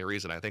 The only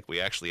reason I think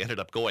we actually ended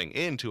up going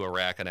into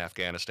Iraq and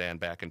Afghanistan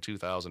back in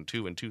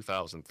 2002 and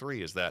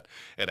 2003 is that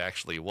it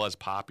actually was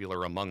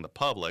popular among the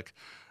public.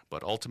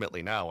 But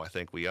ultimately now I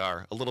think we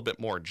are a little bit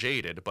more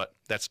jaded, but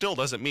that still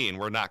doesn't mean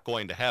we're not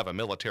going to have a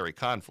military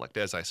conflict.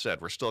 As I said,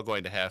 we're still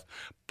going to have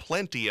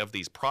plenty of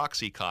these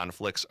proxy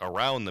conflicts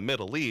around the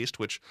Middle East,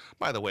 which,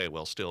 by the way,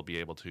 will still be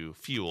able to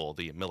fuel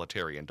the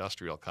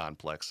military-industrial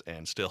complex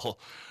and still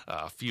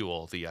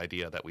fuel the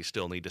idea that we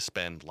still need to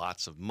spend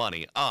lots of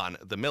money on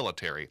the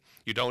military.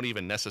 You don't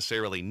even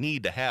necessarily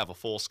need to have a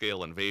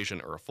full-scale invasion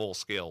or a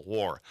full-scale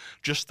war.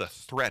 Just the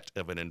threat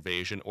of an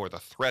invasion or the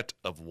threat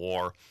of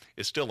war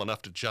is still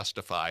enough to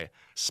justify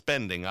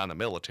spending on the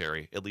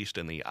military, at least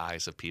in the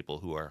eyes of people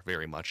who are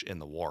very much in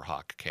the war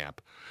hawk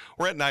camp.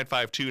 We're at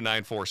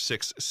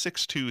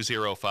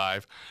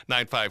 952-946-6205,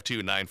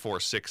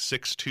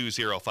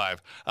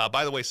 952-946-6205.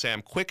 By the way,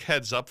 Sam, quick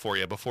heads up for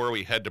you before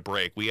we head to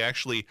break. We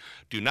actually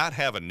do not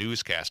have a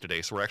newscast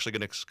today, so we're actually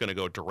going to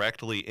go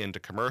directly into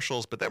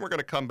commercials, but then we're going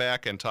to come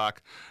back and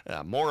talk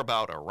more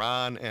about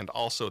Iran and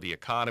also the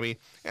economy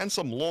and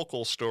some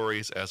local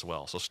stories as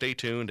well. So stay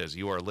tuned as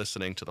you are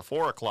listening to the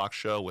 4 o'clock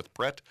show with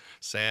Brett,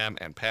 Sam,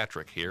 and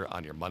Patrick here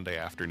on your Monday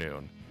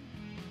afternoon.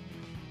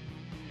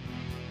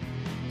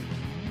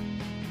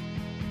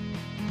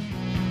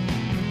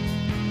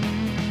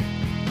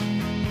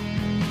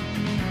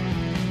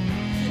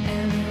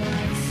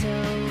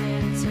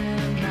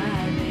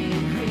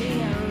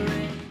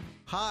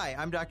 Hi,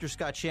 I'm Dr.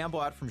 Scott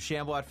Shamblat from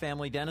Shamblat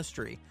Family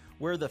Dentistry.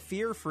 We're the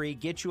fear-free,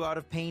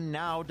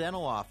 get-you-out-of-pain-now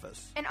dental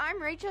office. And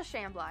I'm Rachel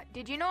Shamblat.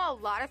 Did you know a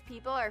lot of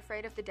people are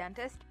afraid of the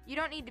dentist? You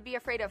don't need to be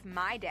afraid of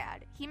my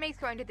dad. He makes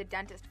going to the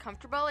dentist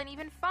comfortable and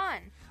even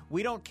fun.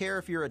 We don't care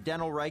if you're a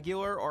dental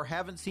regular or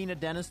haven't seen a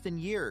dentist in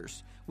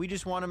years. We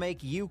just want to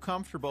make you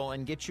comfortable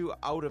and get you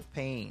out of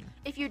pain.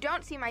 If you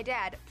don't see my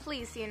dad,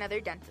 please see another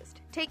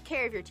dentist. Take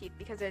care of your teeth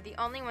because they're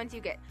the only ones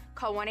you get.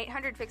 Call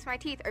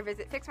 1-800-FIX-MY-TEETH or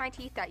visit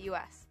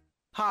fixmyteeth.us.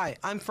 Hi,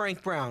 I'm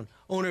Frank Brown,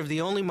 owner of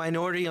the only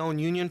minority-owned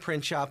union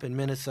print shop in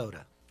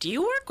Minnesota. Do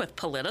you work with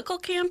political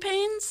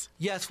campaigns?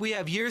 Yes, we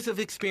have years of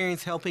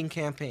experience helping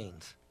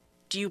campaigns.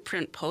 Do you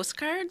print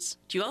postcards?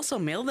 Do you also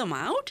mail them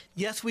out?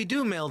 Yes, we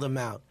do mail them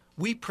out.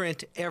 We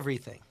print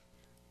everything.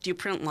 Do you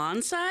print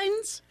lawn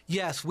signs?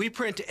 Yes, we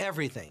print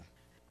everything.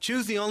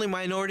 Choose the only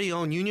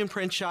minority-owned union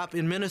print shop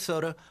in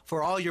Minnesota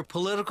for all your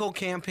political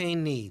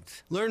campaign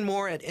needs. Learn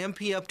more at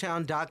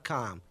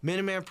mpuptown.com.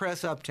 Minuteman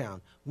Press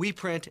Uptown. We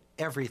print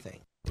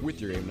everything.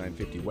 With your AM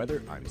 950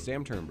 weather, I'm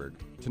Sam Turnberg.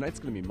 Tonight's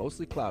going to be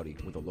mostly cloudy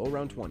with a low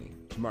around 20.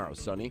 Tomorrow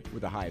sunny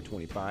with a high of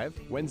 25.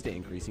 Wednesday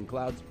increasing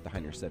clouds with a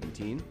high near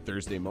 17.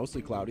 Thursday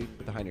mostly cloudy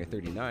with a high near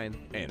 39.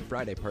 And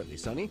Friday partly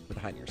sunny with a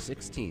high near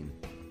 16.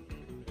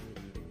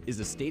 Is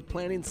estate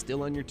planning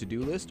still on your to-do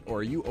list, or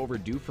are you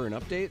overdue for an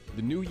update?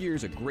 The new year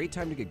is a great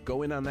time to get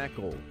going on that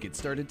goal. Get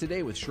started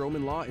today with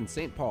Schroman Law in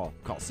St. Paul.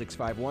 Call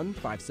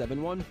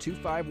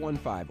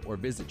 651-571-2515 or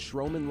visit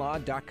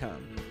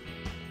schromanlaw.com.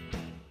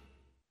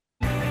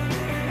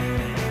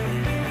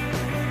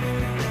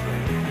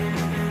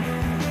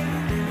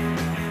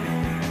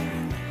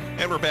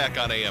 And we're back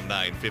on AM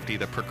 950,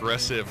 the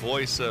progressive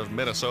voice of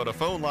Minnesota.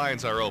 Phone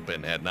lines are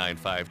open at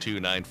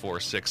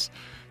 952-946-6205,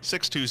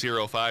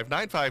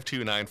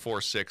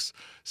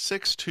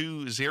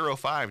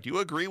 952-946-6205. Do you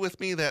agree with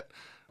me that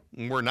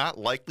we're not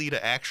likely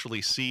to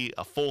actually see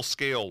a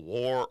full-scale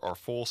war or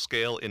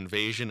full-scale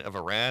invasion of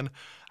Iran?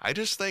 I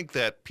just think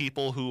that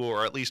people who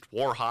are at least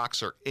war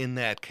hawks or in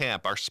that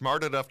camp are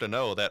smart enough to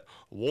know that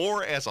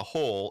war as a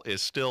whole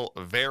is still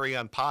very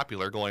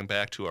unpopular, going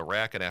back to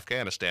Iraq and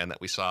Afghanistan that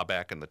we saw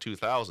back in the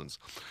 2000s.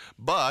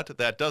 But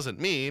that doesn't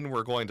mean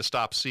we're going to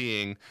stop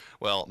seeing,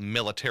 well,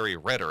 military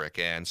rhetoric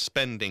and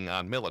spending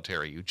on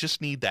military. You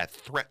just need that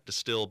threat to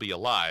still be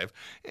alive,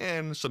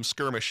 and some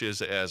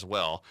skirmishes as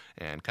well,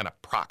 and kind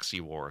of proxy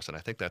wars. And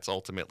I think that's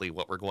ultimately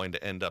what we're going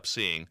to end up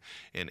seeing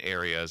in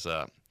areas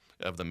of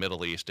the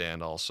Middle East,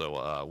 and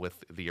also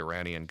with the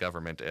Iranian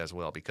government as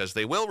well, because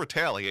they will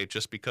retaliate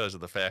just because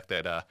of the fact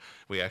that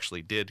we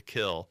actually did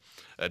kill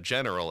a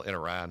general in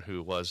Iran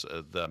who was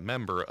the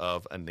member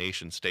of a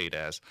nation state,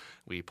 as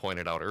we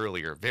pointed out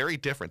earlier. Very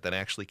different than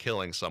actually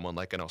killing someone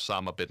like an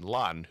Osama bin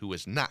Laden, who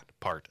is not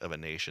part of a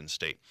nation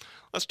state.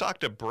 Let's talk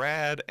to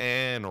Brad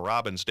and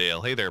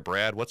Robbinsdale. Hey there,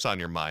 Brad. What's on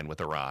your mind with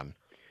Iran?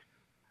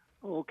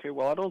 Okay,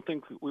 well, I don't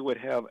think we would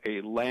have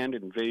a land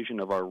invasion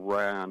of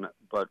Iran,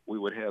 but we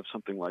would have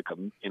something like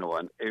an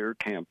air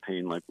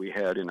campaign like we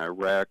had in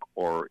Iraq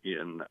or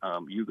in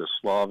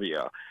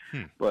Yugoslavia.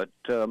 But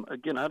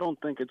again, I don't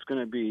think it's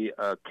going to be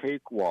a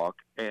cakewalk,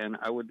 and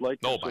I would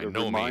like to by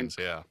no means,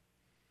 yeah.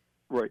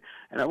 Right,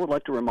 and I would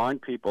like to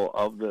remind people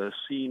of the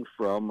scene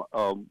from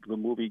the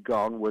movie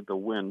Gone with the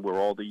Wind, where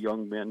all the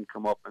young men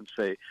come up and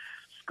say,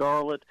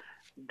 "Scarlett,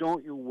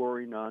 don't you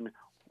worry none.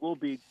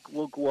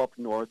 We'll go up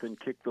north and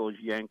kick those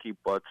Yankee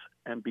butts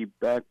and be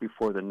back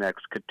before the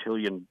next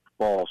cotillion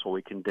ball so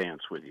we can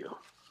dance with you."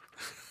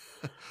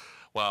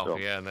 Wow, so,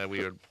 yeah, and then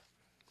we would.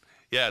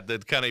 Yeah,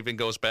 that kind of even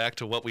goes back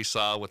to what we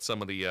saw with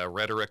some of the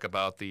rhetoric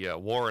about the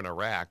war in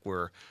Iraq,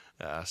 where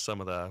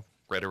some of the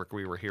rhetoric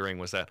we were hearing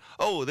was that,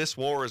 oh, this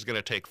war is going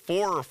to take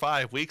 4 or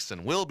 5 weeks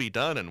and we'll be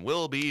done and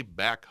we'll be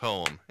back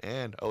home.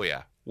 And, oh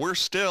yeah, we're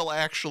still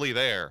actually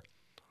there.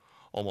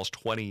 Almost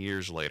 20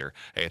 years later.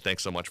 Hey,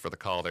 thanks so much for the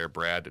call there,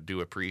 Brad. Do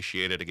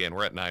appreciate it. Again,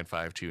 we're at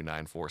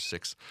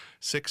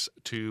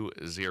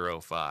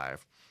 952-946-6205.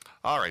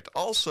 All right.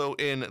 Also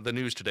in the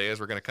news today, as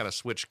we're going to kind of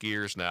switch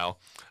gears now,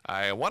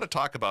 I want to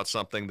talk about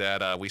something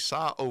that we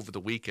saw over the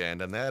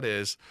weekend, and that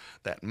is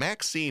that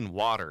Maxine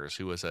Waters,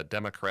 who is a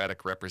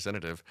Democratic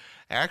representative,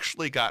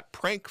 actually got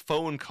prank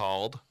phone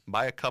called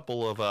by a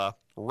couple of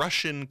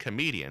Russian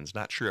comedians.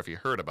 Not sure if you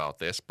heard about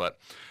this, but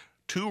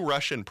 2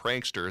 Russian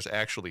pranksters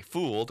actually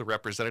fooled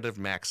Representative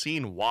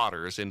Maxine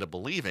Waters into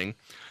believing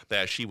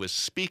that she was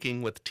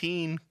speaking with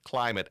teen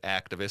climate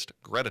activist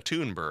Greta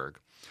Thunberg.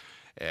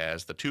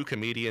 As the 2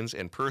 comedians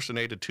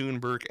impersonated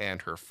Thunberg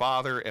and her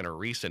father in a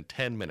recent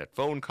 10-minute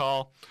phone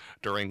call,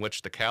 during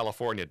which the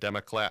California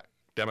Democrat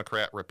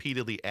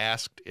repeatedly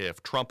asked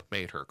if Trump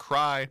made her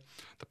cry.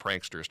 The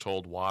pranksters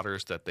told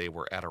Waters that they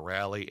were at a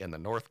rally in the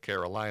North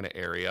Carolina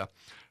area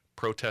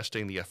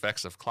protesting the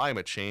effects of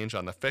climate change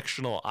on the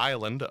fictional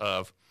island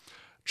of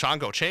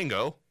Chongo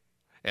Chango,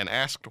 and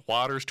asked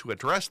Waters to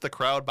address the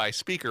crowd by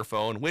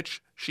speakerphone,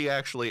 which she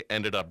actually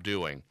ended up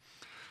doing.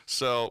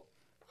 So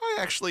I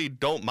actually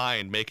don't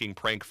mind making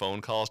prank phone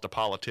calls to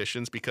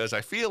politicians, because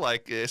I feel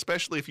like,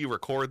 especially if you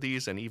record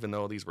these, and even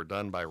though these were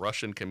done by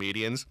Russian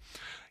comedians,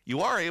 you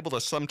are able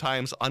to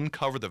sometimes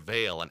uncover the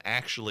veil and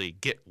actually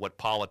get what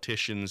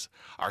politicians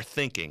are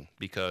thinking,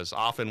 because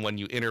often when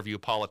you interview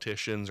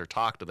politicians or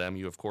talk to them,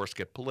 you of course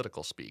get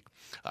political speak.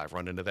 I've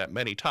run into that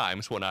many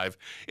times when I've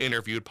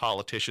interviewed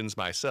politicians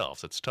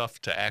myself. It's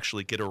tough to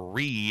actually get a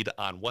read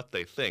on what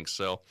they think.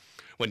 So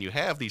when you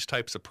have these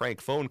types of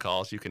prank phone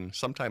calls, you can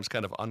sometimes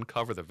kind of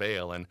uncover the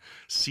veil and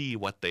see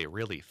what they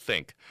really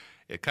think.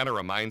 It kind of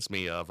reminds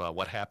me of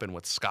what happened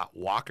with Scott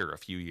Walker a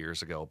few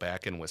years ago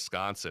back in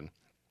Wisconsin.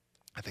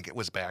 I think it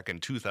was back in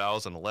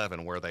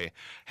 2011, where they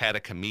had a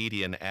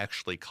comedian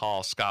actually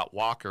call Scott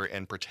Walker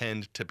and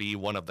pretend to be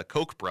one of the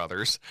Koch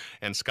brothers.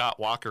 And Scott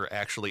Walker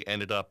actually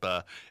ended up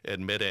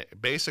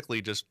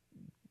basically just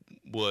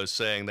was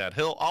saying that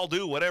I'll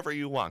do whatever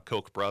you want,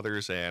 Koch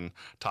brothers, and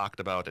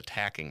talked about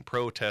attacking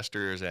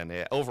protesters.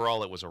 And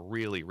overall, it was a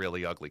really,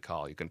 really ugly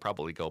call. You can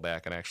probably go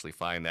back and actually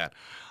find that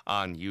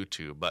on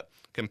YouTube. But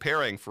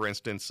comparing, for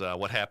instance,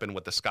 what happened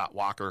with the Scott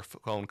Walker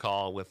phone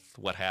call with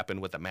what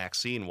happened with the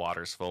Maxine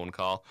Waters phone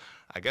call,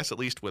 I guess at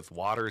least with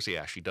Waters,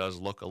 yeah, she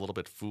does look a little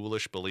bit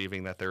foolish,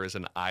 believing that there is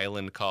an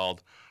island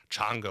called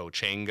Chongo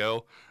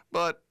Chango.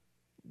 But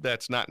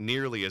that's not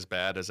nearly as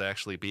bad as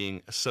actually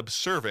being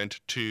subservient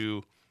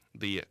to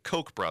the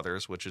Koch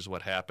brothers, which is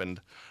what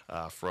happened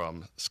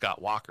from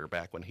Scott Walker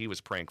back when he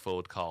was prank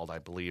phone called, I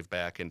believe,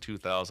 back in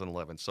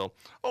 2011. So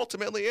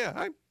ultimately, yeah,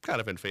 I'm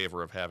kind of in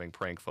favor of having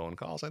prank phone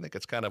calls. I think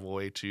it's kind of a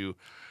way to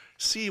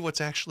see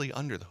what's actually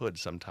under the hood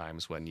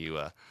sometimes when you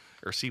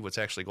or see what's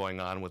actually going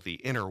on with the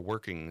inner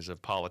workings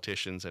of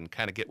politicians and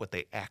kind of get what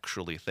they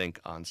actually think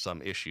on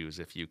some issues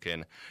if you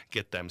can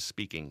get them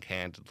speaking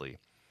candidly.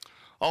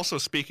 Also,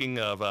 speaking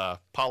of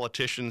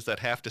politicians that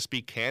have to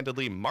speak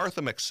candidly,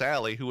 Martha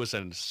McSally, who was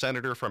a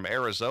senator from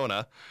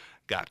Arizona,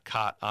 got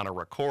caught on a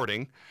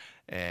recording,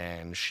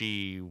 and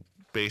she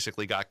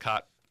basically got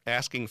caught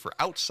asking for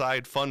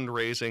outside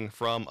fundraising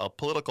from a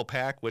political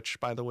PAC, which,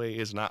 by the way,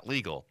 is not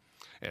legal.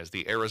 As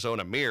the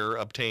Arizona Mirror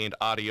obtained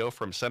audio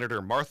from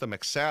Senator Martha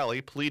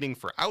McSally pleading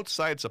for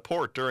outside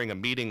support during a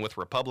meeting with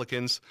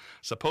Republicans,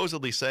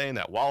 supposedly saying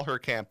that while her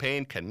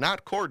campaign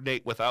cannot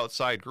coordinate with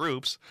outside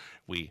groups,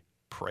 we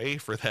pray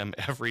for them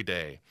every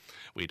day.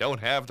 We don't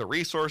have the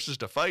resources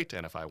to fight,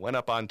 and if I went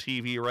up on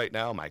TV right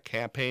now, my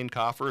campaign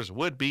coffers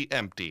would be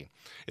empty.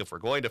 If we're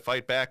going to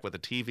fight back with a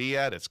TV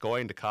ad, it's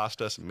going to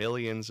cost us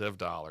millions of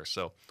dollars.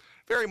 So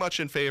very much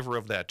in favor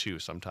of that, too,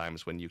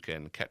 sometimes when you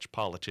can catch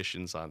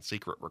politicians on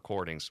secret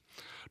recordings.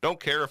 Don't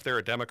care if they're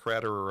a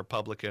Democrat or a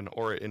Republican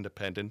or an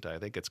independent. I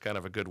think it's kind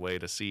of a good way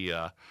to see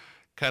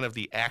kind of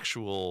the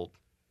actual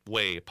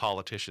way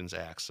politicians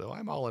act. So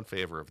I'm all in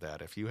favor of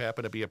that. If you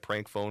happen to be a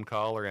prank phone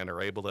caller and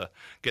are able to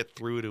get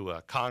through to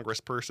a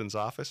congressperson's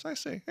office, I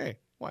say, hey,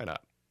 why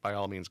not? By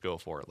all means, go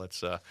for it.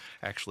 Let's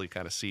actually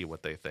kind of see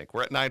what they think.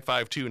 We're at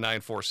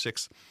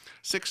 952-946-6205,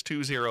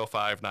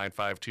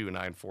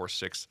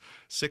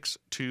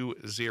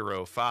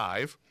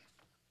 952-946-6205.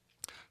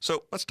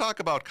 So let's talk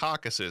about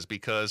caucuses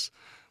because,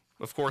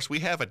 of course, we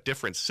have a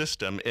different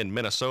system in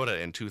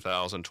Minnesota in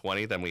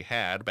 2020 than we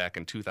had back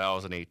in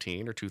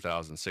 2018 or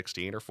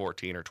 2016 or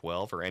 14 or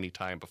 12 or any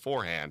time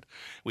beforehand.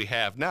 We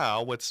have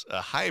now what's a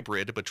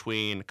hybrid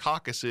between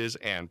caucuses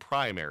and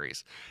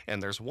primaries.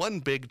 And there's one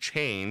big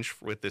change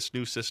with this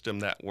new system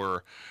that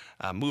we're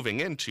moving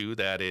into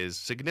that is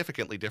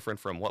significantly different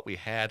from what we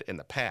had in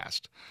the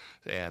past.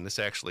 And this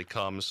actually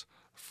comes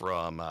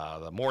from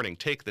the Morning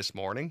Take this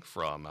morning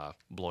from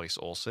Blois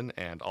Olson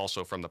and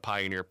also from the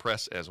Pioneer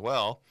Press as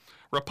well.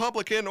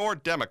 Republican or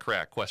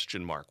Democrat, ?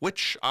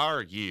 Which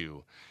are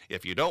you?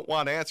 If you don't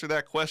want to answer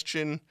that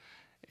question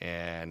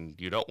and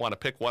you don't want to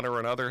pick one or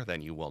another,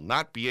 then you will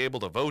not be able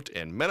to vote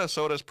in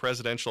Minnesota's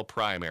presidential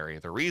primary.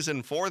 The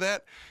reason for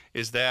that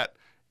is that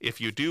if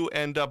you do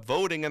end up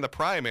voting in the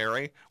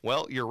primary,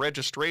 well, your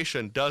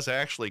registration does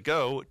actually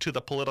go to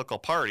the political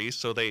parties,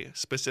 so they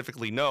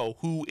specifically know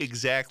who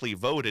exactly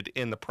voted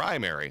in the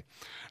primary.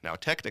 Now,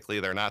 technically,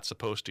 they're not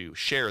supposed to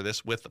share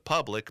this with the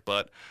public,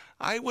 but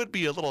I would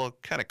be a little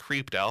kind of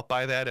creeped out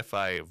by that if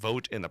I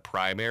vote in the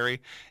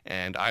primary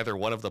and either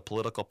one of the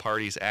political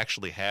parties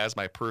actually has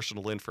my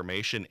personal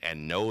information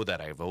and know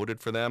that I voted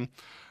for them.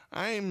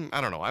 I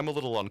don't know, I'm a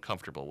little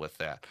uncomfortable with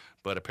that.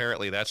 But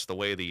apparently that's the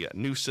way the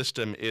new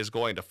system is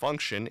going to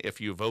function if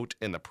you vote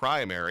in the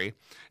primary.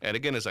 And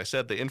again, as I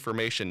said, the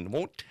information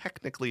won't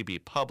technically be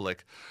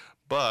public,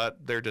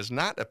 but there does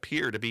not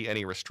appear to be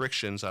any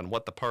restrictions on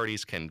what the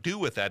parties can do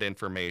with that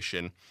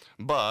information,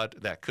 but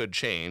that could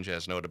change,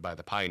 as noted by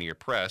the Pioneer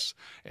Press,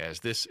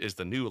 as this is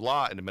the new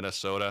law in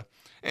Minnesota,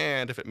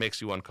 and if it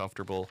makes you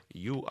uncomfortable,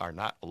 you are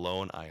not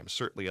alone. I am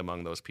certainly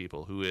among those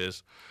people who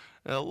is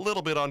a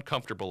little bit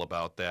uncomfortable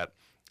about that.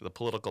 The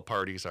political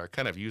parties are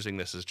kind of using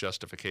this as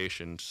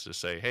justification to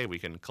say, hey, we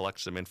can collect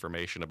some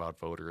information about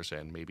voters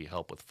and maybe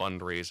help with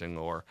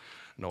fundraising or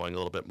knowing a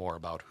little bit more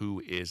about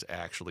who is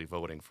actually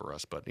voting for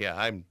us. But yeah,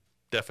 I'm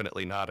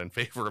definitely not in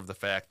favor of the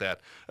fact that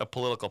a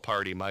political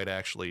party might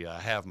actually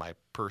have my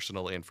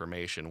personal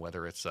information,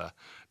 whether it's a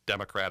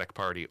Democratic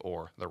Party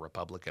or the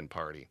Republican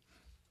Party.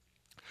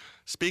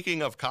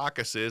 Speaking of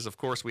caucuses, of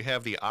course, we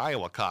have the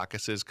Iowa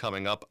caucuses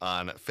coming up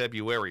on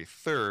February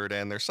 3rd,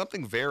 and there's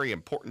something very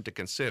important to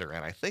consider,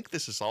 and I think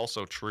this is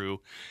also true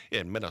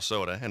in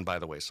Minnesota. And by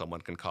the way,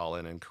 someone can call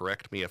in and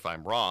correct me if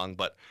I'm wrong,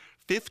 but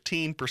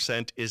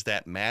 15% is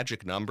that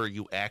magic number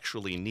you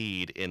actually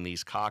need in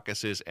these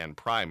caucuses and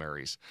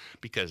primaries,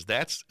 because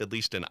that's, at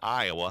least in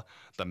Iowa,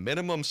 the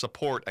minimum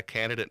support a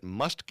candidate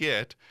must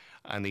get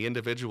on the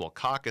individual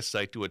caucus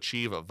site to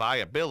achieve a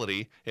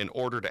viability in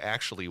order to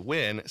actually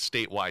win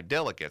statewide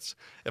delegates.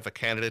 If a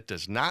candidate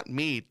does not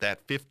meet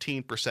that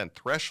 15%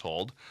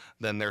 threshold,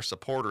 then their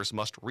supporters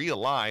must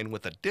realign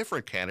with a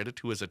different candidate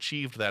who has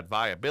achieved that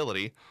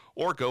viability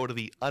or go to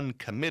the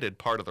uncommitted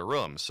part of the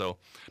room. So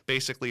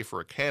basically, for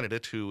a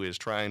candidate who is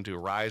trying to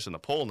rise in the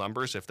poll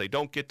numbers, if they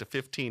don't get to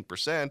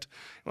 15%,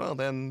 well,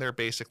 then they're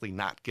basically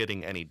not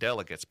getting any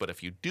delegates. But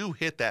if you do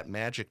hit that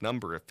magic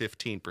number of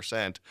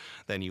 15%,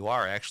 then you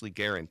are actually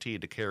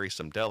guaranteed to carry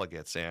some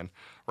delegates. And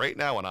right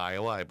now in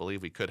Iowa, I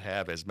believe we could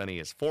have as many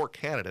as 4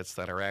 candidates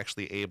that are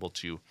actually able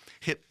to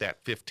hit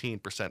that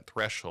 15%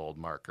 threshold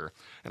marker.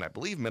 And I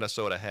believe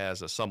Minnesota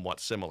has a somewhat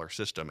similar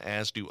system,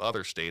 as do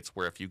other states,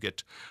 where if you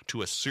get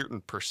to a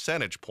certain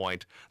percentage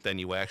point, then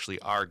you actually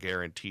are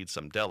guaranteed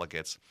some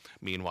delegates.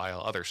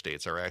 Meanwhile, other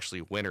states are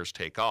actually winners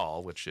take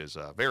all, which is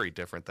very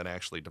different than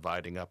actually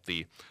dividing up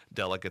the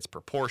delegates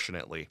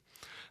proportionately.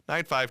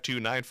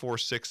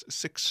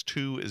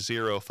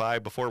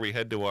 952-946-6205. Before we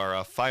head to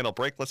our final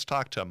break, let's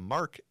talk to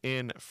Mark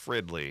in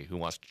Fridley, who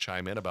wants to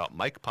chime in about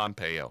Mike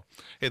Pompeo.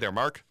 Hey there,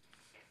 Mark.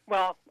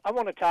 Well, I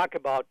want to talk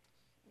about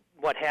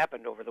what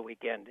happened over the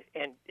weekend,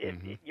 and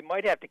you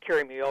might have to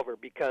carry me over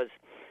because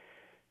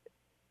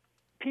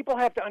people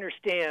have to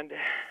understand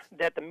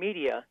that the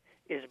media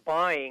is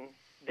buying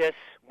this,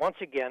 once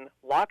again,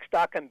 lock,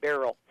 stock, and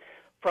barrel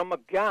from a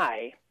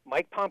guy,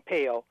 Mike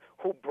Pompeo,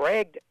 who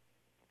bragged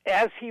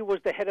as he was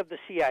the head of the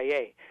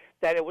CIA,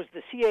 that it was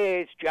the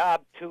CIA's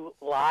job to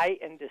lie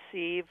and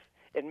deceive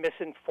and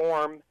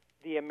misinform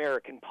the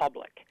American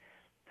public.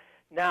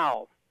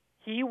 Now,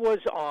 he was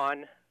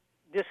on,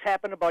 this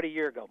happened about a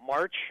year ago,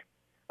 March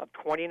of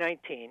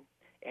 2019.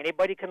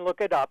 Anybody can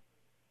look it up.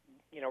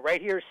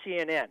 Right here,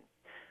 CNN.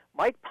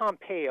 Mike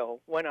Pompeo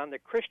went on the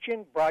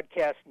Christian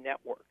Broadcast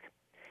Network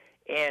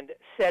and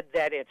said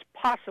that it's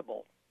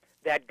possible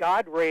that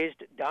God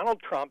raised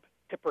Donald Trump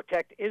to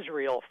protect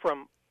Israel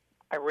from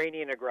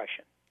Iranian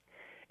aggression.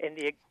 And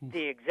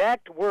the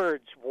exact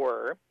words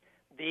were,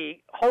 the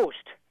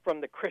host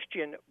from the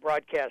Christian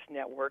Broadcast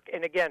Network,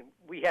 and again,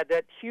 we had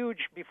that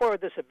huge, before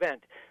this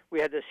event, we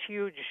had this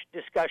huge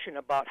discussion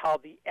about how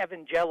the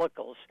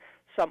evangelicals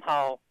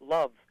somehow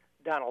love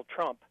Donald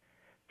Trump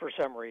for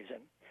some reason.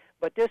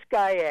 But this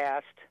guy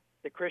asked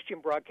the Christian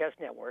Broadcast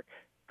Network,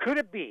 could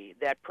it be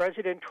that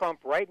President Trump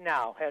right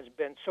now has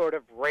been sort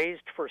of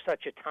raised for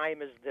such a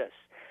time as this,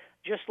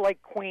 just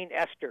like Queen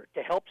Esther,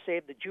 to help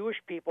save the Jewish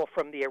people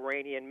from the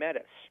Iranian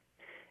menace?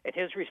 And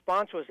his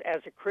response was,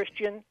 as a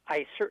Christian,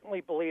 I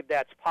certainly believe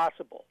that's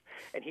possible.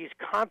 And he's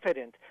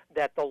confident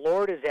that the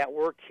Lord is at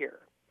work here.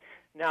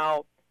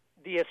 Now,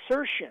 the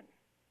assertion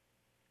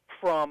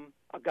from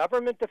a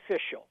government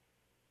official,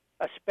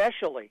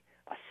 especially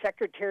a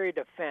Secretary of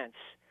Defense,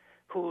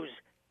 who's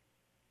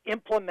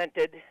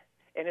implemented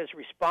and is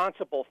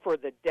responsible for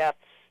the deaths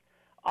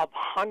of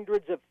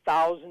hundreds of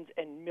thousands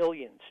and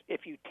millions,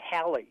 if you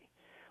tally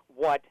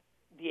what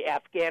the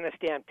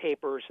Afghanistan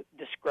papers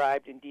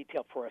described in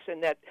detail for us,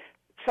 and that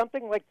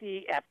something like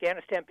the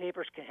Afghanistan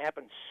papers can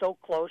happen so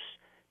close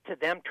to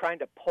them trying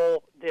to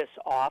pull this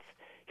off.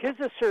 His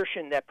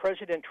assertion that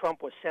President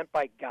Trump was sent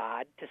by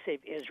God to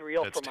save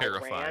Israel That's from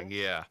terrifying, Iran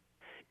yeah.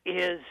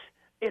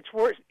 it's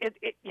worse.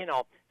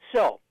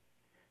 So,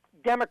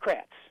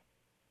 Democrats,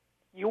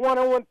 you want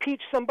to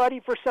impeach somebody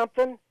for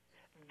something?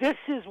 This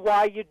is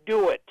why you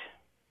do it.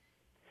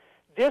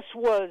 This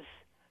was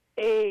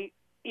a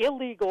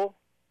illegal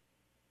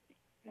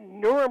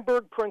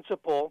Nuremberg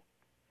principle.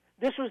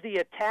 This was the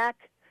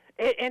attack.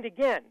 And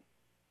again,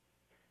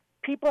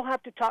 people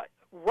have to talk.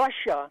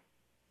 Russia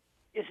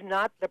is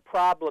not the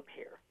problem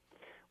here.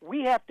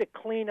 We have to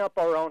clean up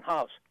our own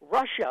house.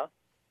 Russia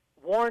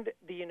warned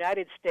the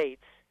United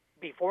States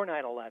before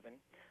 9/11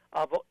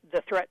 of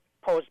the threat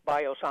posed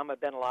by Osama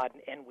bin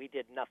Laden, and we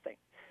did nothing.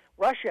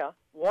 Russia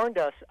warned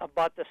us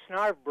about the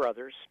Snarv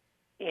brothers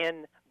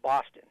in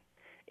Boston,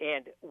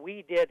 and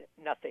we did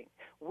nothing.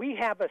 We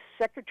have a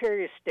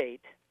Secretary of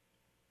State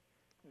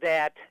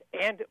that,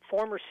 and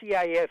former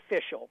CIA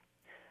official,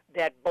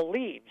 that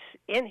believes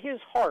in his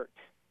heart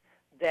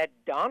that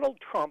Donald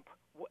Trump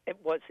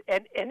was,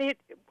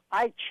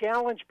 I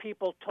challenge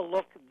people to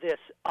look this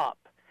up.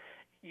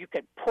 You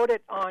can put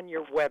it on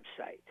your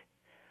website,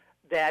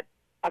 that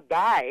a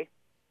guy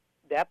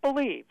that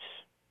believes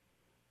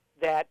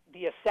that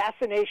the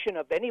assassination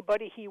of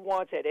anybody he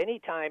wants at any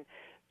time,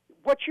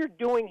 what you're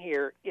doing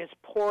here is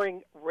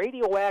pouring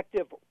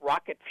radioactive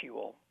rocket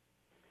fuel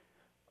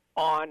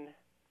on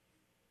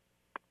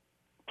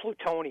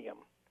plutonium.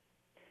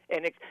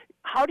 And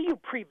how do you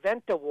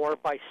prevent a war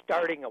by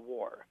starting a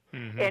war?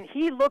 Mm-hmm. And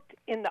he looked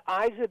in the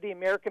eyes of the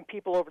American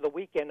people over the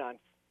weekend on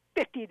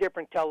 50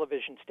 different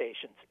television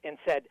stations and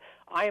said,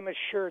 I am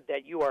assured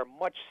that you are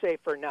much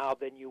safer now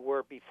than you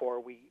were before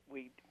we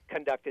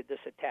conducted this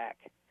attack.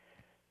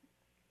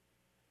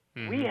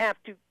 Mm-hmm. We have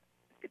to,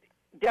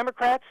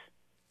 Democrats,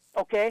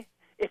 okay,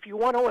 if you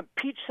want to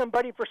impeach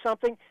somebody for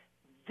something,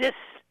 this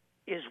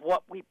is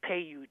what we pay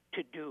you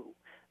to do.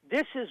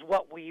 This is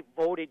what we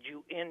voted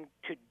you in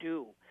to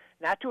do,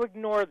 not to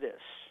ignore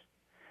this.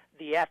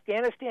 The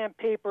Afghanistan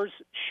papers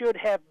should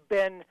have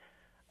been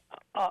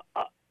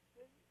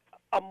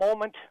a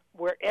moment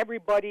where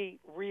everybody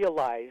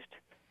realized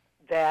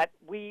that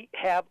we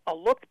have a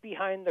look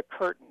behind the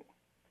curtain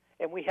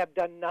and we have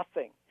done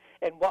nothing.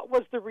 And what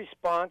was the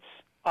response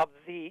of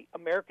the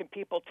American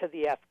people to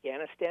the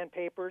Afghanistan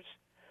papers?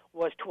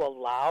 Was to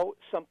allow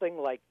something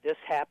like this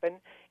happen,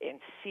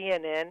 and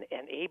CNN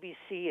and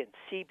ABC and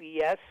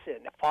CBS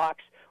and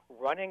Fox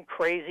running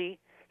crazy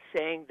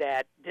saying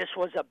that this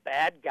was a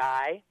bad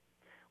guy.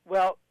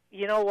 Well,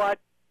 you know what?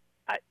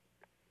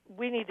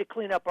 We need to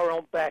clean up our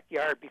own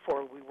backyard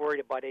before we worry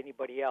about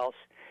anybody else.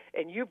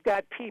 And you've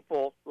got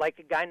people like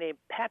a guy named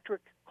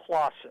Patrick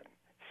Clawson,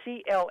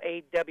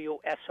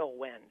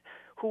 Clawson,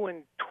 who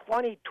in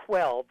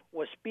 2012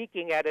 was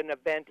speaking at an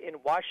event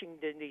in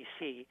Washington,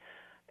 D.C.,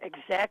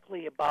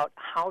 exactly about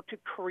how to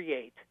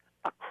create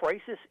a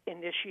crisis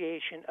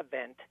initiation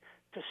event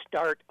to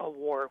start a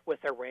war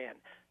with Iran.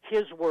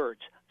 His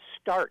words,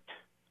 start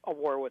a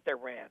war with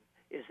Iran.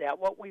 Is that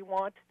what we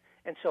want?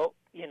 And so,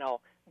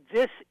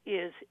 this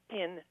is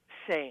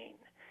insane.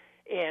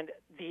 And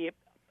the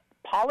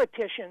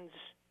politicians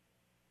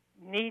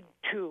need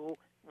to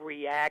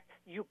react.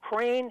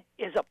 Ukraine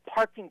is a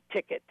parking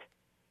ticket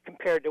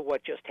compared to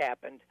what just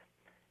happened.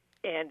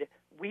 And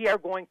we are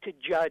going to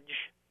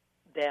judge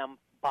them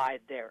by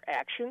their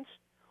actions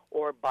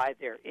or by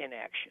their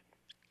inaction.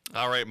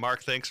 All right,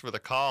 Mark, thanks for the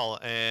call.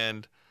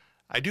 And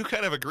I do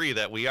kind of agree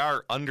that we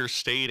are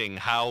understating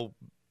how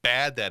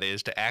bad that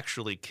is to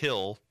actually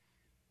kill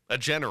a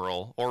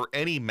general or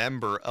any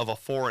member of a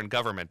foreign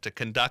government, to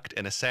conduct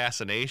an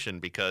assassination,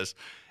 because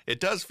it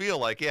does feel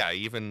like,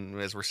 even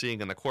as we're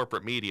seeing in the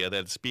corporate media,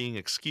 that it's being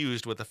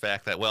excused with the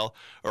fact that, well,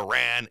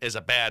 Iran is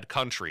a bad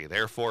country,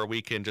 therefore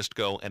we can just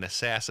go and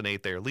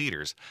assassinate their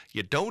leaders.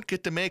 You don't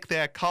get to make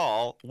that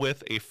call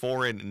with a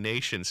foreign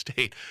nation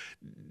state.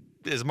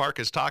 As Mark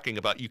is talking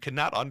about, you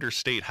cannot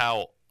understate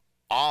how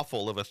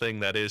awful of a thing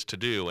that is to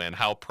do and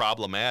how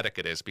problematic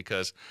it is,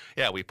 because,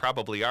 we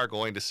probably are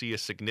going to see a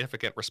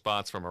significant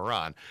response from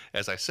Iran.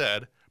 As I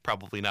said,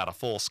 probably not a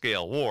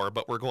full-scale war,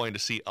 but we're going to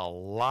see a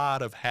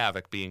lot of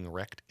havoc being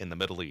wreaked in the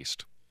Middle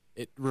East.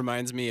 It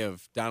reminds me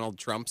of Donald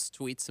Trump's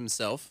tweets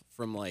himself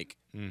from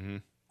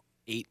 8-9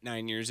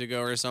 years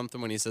ago or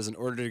something, when he says, in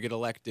order to get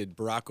elected,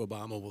 Barack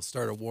Obama will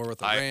start a war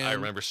with Iran. I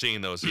remember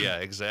seeing those. Yeah,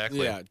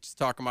 exactly. Just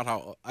talking about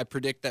how I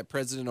predict that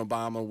President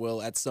Obama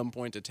will at some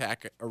point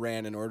attack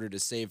Iran in order to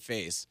save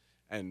face.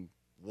 And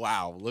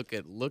wow, look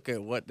at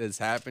what is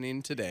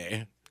happening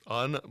today.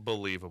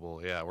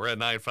 Unbelievable. Yeah, we're at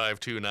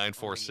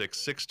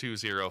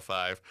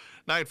 952-946-6205,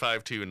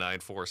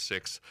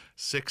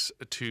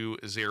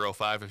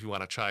 952-946-6205 if you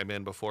want to chime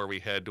in before we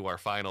head to our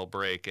final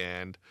break.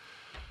 And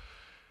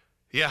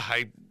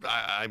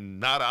I'm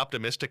not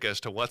optimistic as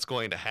to what's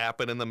going to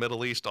happen in the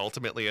Middle East.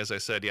 Ultimately, as I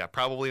said,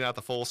 probably not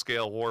the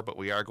full-scale war, but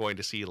we are going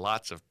to see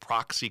lots of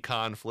proxy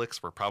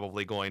conflicts. We're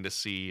probably going to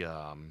see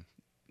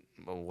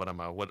what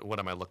am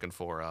I looking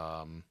for?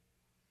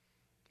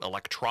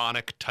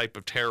 Electronic type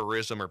of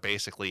terrorism, or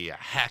basically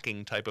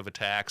hacking type of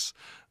attacks.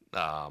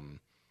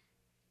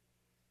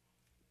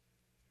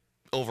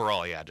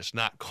 Overall, just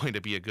not going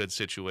to be a good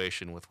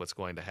situation with what's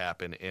going to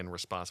happen in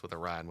response with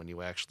Iran when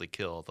you actually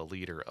kill the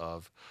leader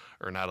of,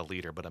 or not a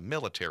leader, but a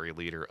military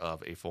leader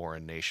of a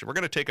foreign nation. We're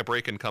going to take a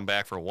break and come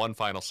back for one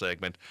final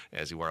segment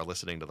as you are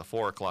listening to the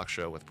 4 o'clock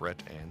show with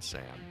Brett and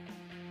Sam.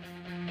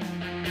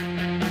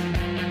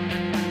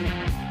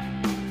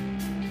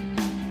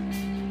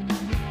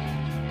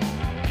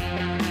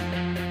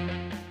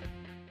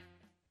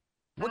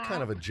 What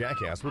kind of a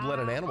jackass would let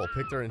an animal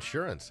pick their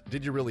insurance?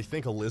 Did you really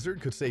think a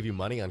lizard could save you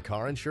money on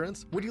car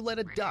insurance? Would you let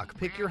a duck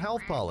pick your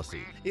health policy?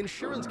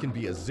 Insurance can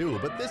be a zoo,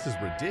 but this is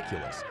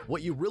ridiculous.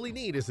 What you really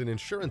need is an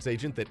insurance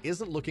agent that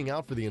isn't looking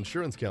out for the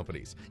insurance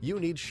companies. You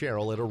need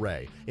Cheryl at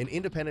Array, an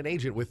independent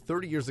agent with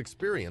 30 years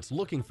experience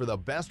looking for the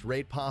best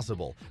rate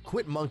possible.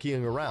 Quit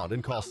monkeying around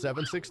and call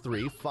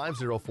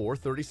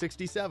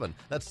 763-504-3067.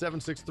 That's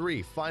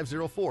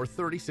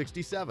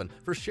 763-504-3067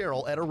 for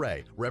Cheryl at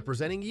Array,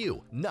 representing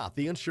you, not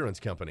the insurance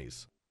companies.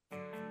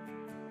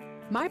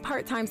 My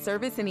part-time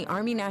service in the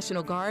Army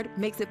National Guard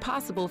makes it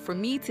possible for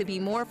me to be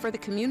more for the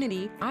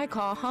community I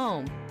call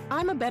home.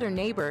 I'm a better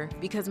neighbor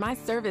because my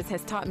service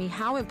has taught me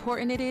how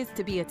important it is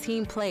to be a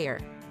team player.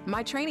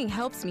 My training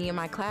helps me in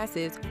my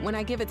classes when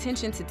I give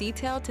attention to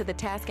detail to the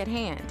task at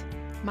hand.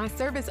 My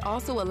service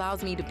also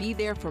allows me to be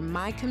there for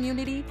my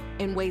community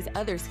in ways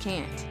others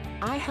can't.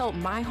 I help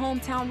my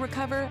hometown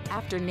recover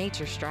after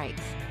nature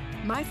strikes.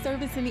 My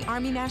service in the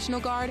Army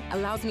National Guard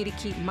allows me to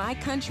keep my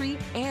country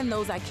and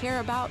those I care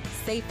about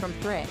safe from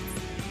threats.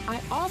 I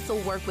also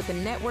work with a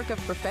network of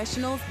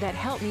professionals that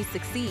help me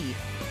succeed.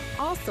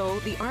 Also,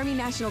 the Army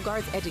National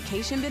Guard's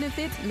education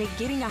benefits make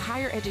getting a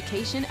higher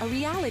education a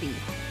reality.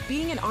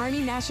 Being an Army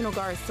National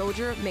Guard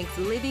soldier makes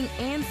living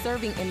and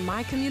serving in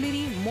my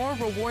community more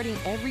rewarding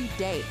every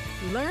day.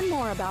 Learn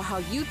more about how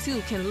you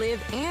too can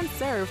live and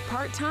serve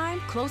part-time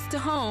close to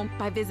home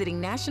by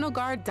visiting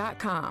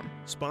NationalGuard.com.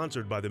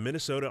 Sponsored by the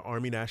Minnesota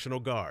Army National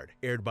Guard.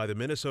 Aired by the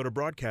Minnesota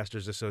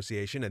Broadcasters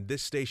Association and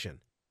this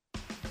station.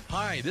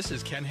 Hi, this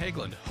is Ken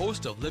Hageland,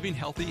 host of Living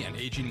Healthy and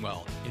Aging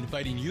Well,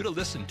 inviting you to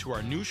listen to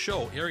our new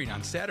show airing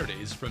on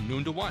Saturdays from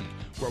noon to 1,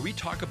 where we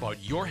talk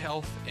about your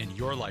health and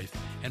your life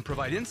and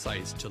provide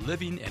insights to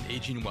living and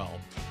aging well.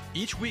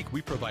 Each week,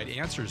 we provide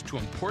answers to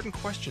important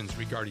questions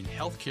regarding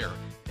health care,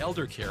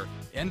 elder care,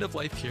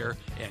 end-of-life care,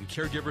 and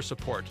caregiver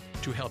support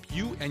to help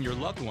you and your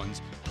loved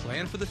ones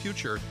plan for the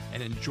future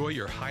and enjoy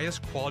your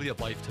highest quality of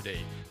life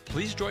today.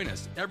 Please join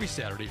us every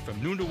Saturday from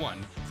noon to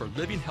 1 for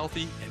Living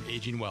Healthy and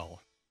Aging Well.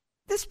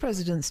 This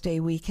President's Day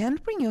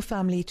weekend, bring your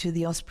family to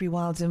the Osprey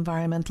Wilds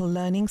Environmental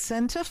Learning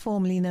Centre,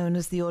 formerly known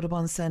as the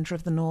Audubon Centre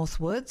of the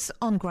Northwoods,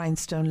 on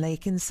Grindstone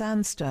Lake in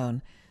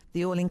Sandstone.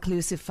 The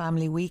all-inclusive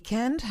family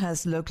weekend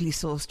has locally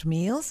sourced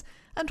meals,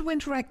 and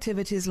winter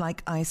activities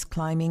like ice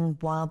climbing,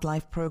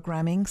 wildlife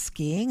programming,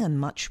 skiing, and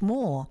much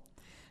more.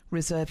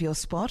 Reserve your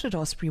spot at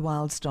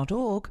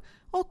ospreywilds.org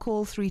or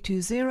call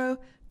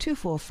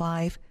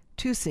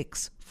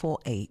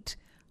 320-245-2648.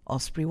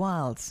 Osprey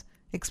Wilds.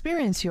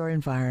 Experience your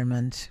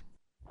environment.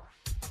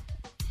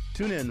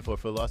 Tune in for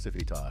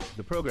Philosophy Talk,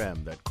 the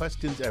program that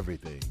questions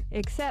everything.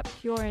 Except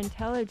your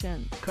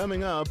intelligence.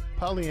 Coming up,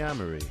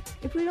 polyamory.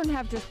 If we don't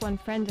have just one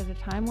friend at a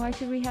time, why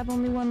should we have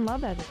only one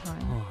love at a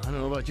time? Oh, I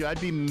don't know about you.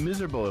 I'd be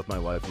miserable if my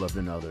wife loved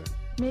another.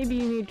 Maybe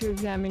you need to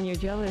examine your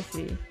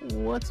jealousy.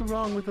 What's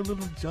wrong with a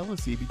little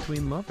jealousy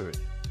between lovers?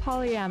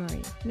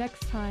 Polyamory,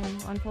 next time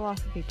on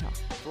Philosophy Talk.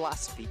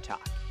 Philosophy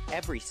Talk,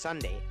 every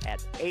Sunday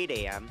at 8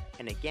 a.m.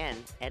 and again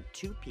at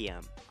 2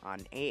 p.m.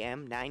 on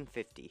AM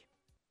 950.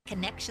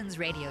 Connections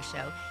Radio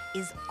Show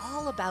is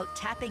all about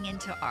tapping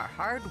into our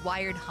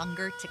hardwired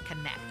hunger to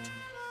connect.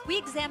 We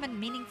examine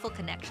meaningful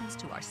connections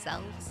to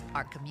ourselves,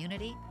 our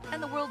community,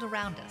 and the world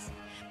around us.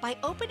 By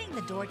opening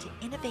the door to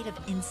innovative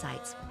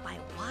insights by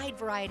a wide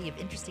variety of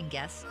interesting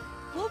guests,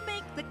 we'll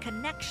make the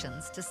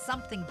connections to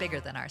something bigger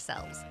than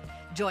ourselves.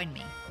 Join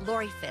me,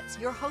 Lori Fitz,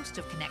 your host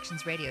of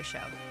Connections Radio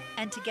Show,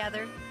 and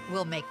together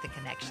we'll make the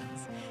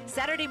connections.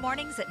 Saturday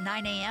mornings at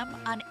 9 a.m.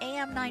 on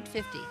AM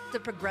 950, the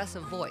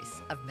progressive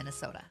voice of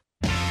Minnesota.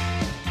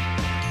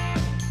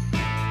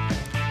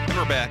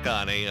 We're back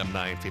on AM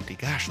 950.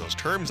 Gosh, those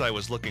terms I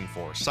was looking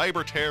for.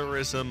 Cyber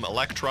terrorism,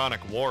 electronic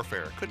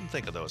warfare. Couldn't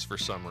think of those for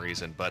some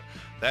reason, but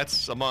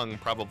that's among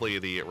probably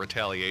the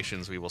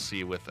retaliations we will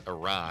see with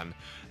Iran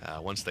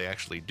once they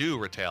actually do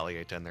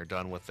retaliate and they're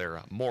done with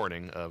their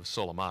mourning of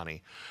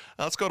Soleimani.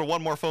 Let's go to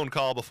one more phone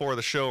call before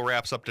the show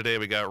wraps up today.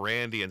 We got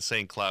Randy in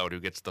St. Cloud who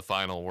gets the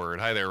final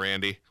word. Hi there,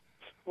 Randy.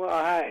 Well,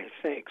 hi,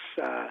 thanks.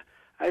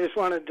 I just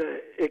wanted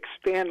to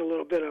expand a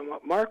little bit on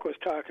what Mark was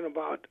talking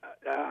about.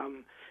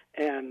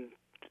 And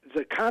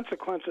the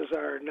consequences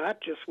are not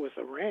just with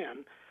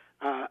Iran.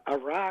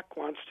 Iraq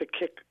wants to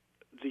kick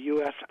the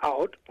U.S.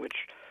 out, which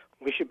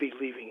we should be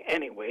leaving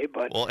anyway.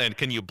 But well, and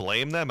can you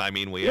blame them? I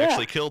mean, we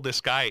actually killed this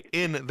guy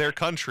in their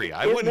country.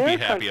 I wouldn't be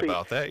happy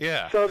about that.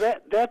 Yeah. So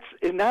that's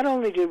not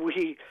only did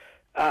we,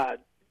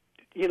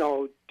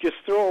 just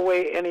throw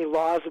away any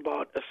laws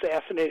about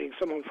assassinating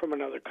someone from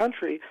another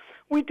country,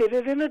 we did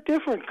it in a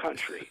different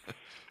country,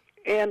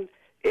 and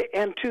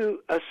to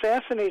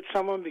assassinate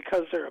someone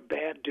because they're a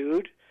bad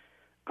dude,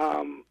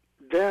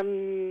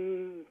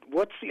 then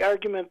what's the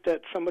argument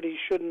that somebody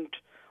shouldn't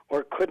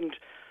or couldn't,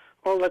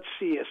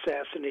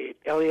 assassinate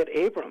Elliot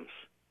Abrams?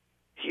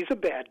 He's a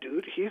bad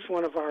dude. He's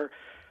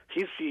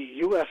he's the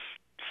U.S.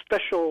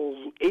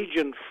 special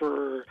agent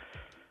for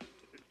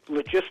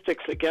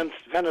logistics against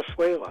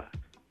Venezuela.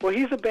 Well,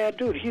 he's a bad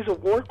dude. He's a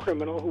war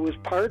criminal who was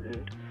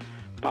pardoned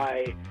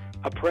by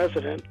a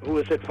president who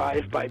was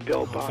advised by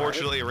Bill Barr.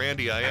 Unfortunately,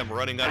 Randy, I am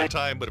running out of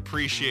time, but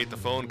appreciate the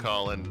phone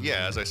call. And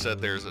yeah, as I said,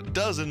 there's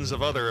dozens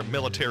of other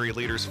military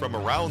leaders from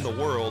around the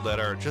world that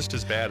are just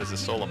as bad as the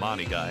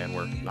Soleimani guy, and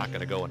we're not going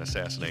to go and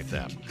assassinate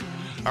them.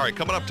 All right,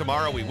 coming up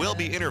tomorrow, we will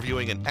be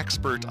interviewing an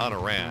expert on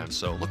Iran,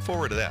 so look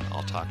forward to that.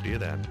 I'll talk to you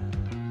then.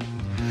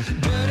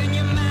 Blood in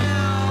your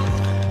mouth.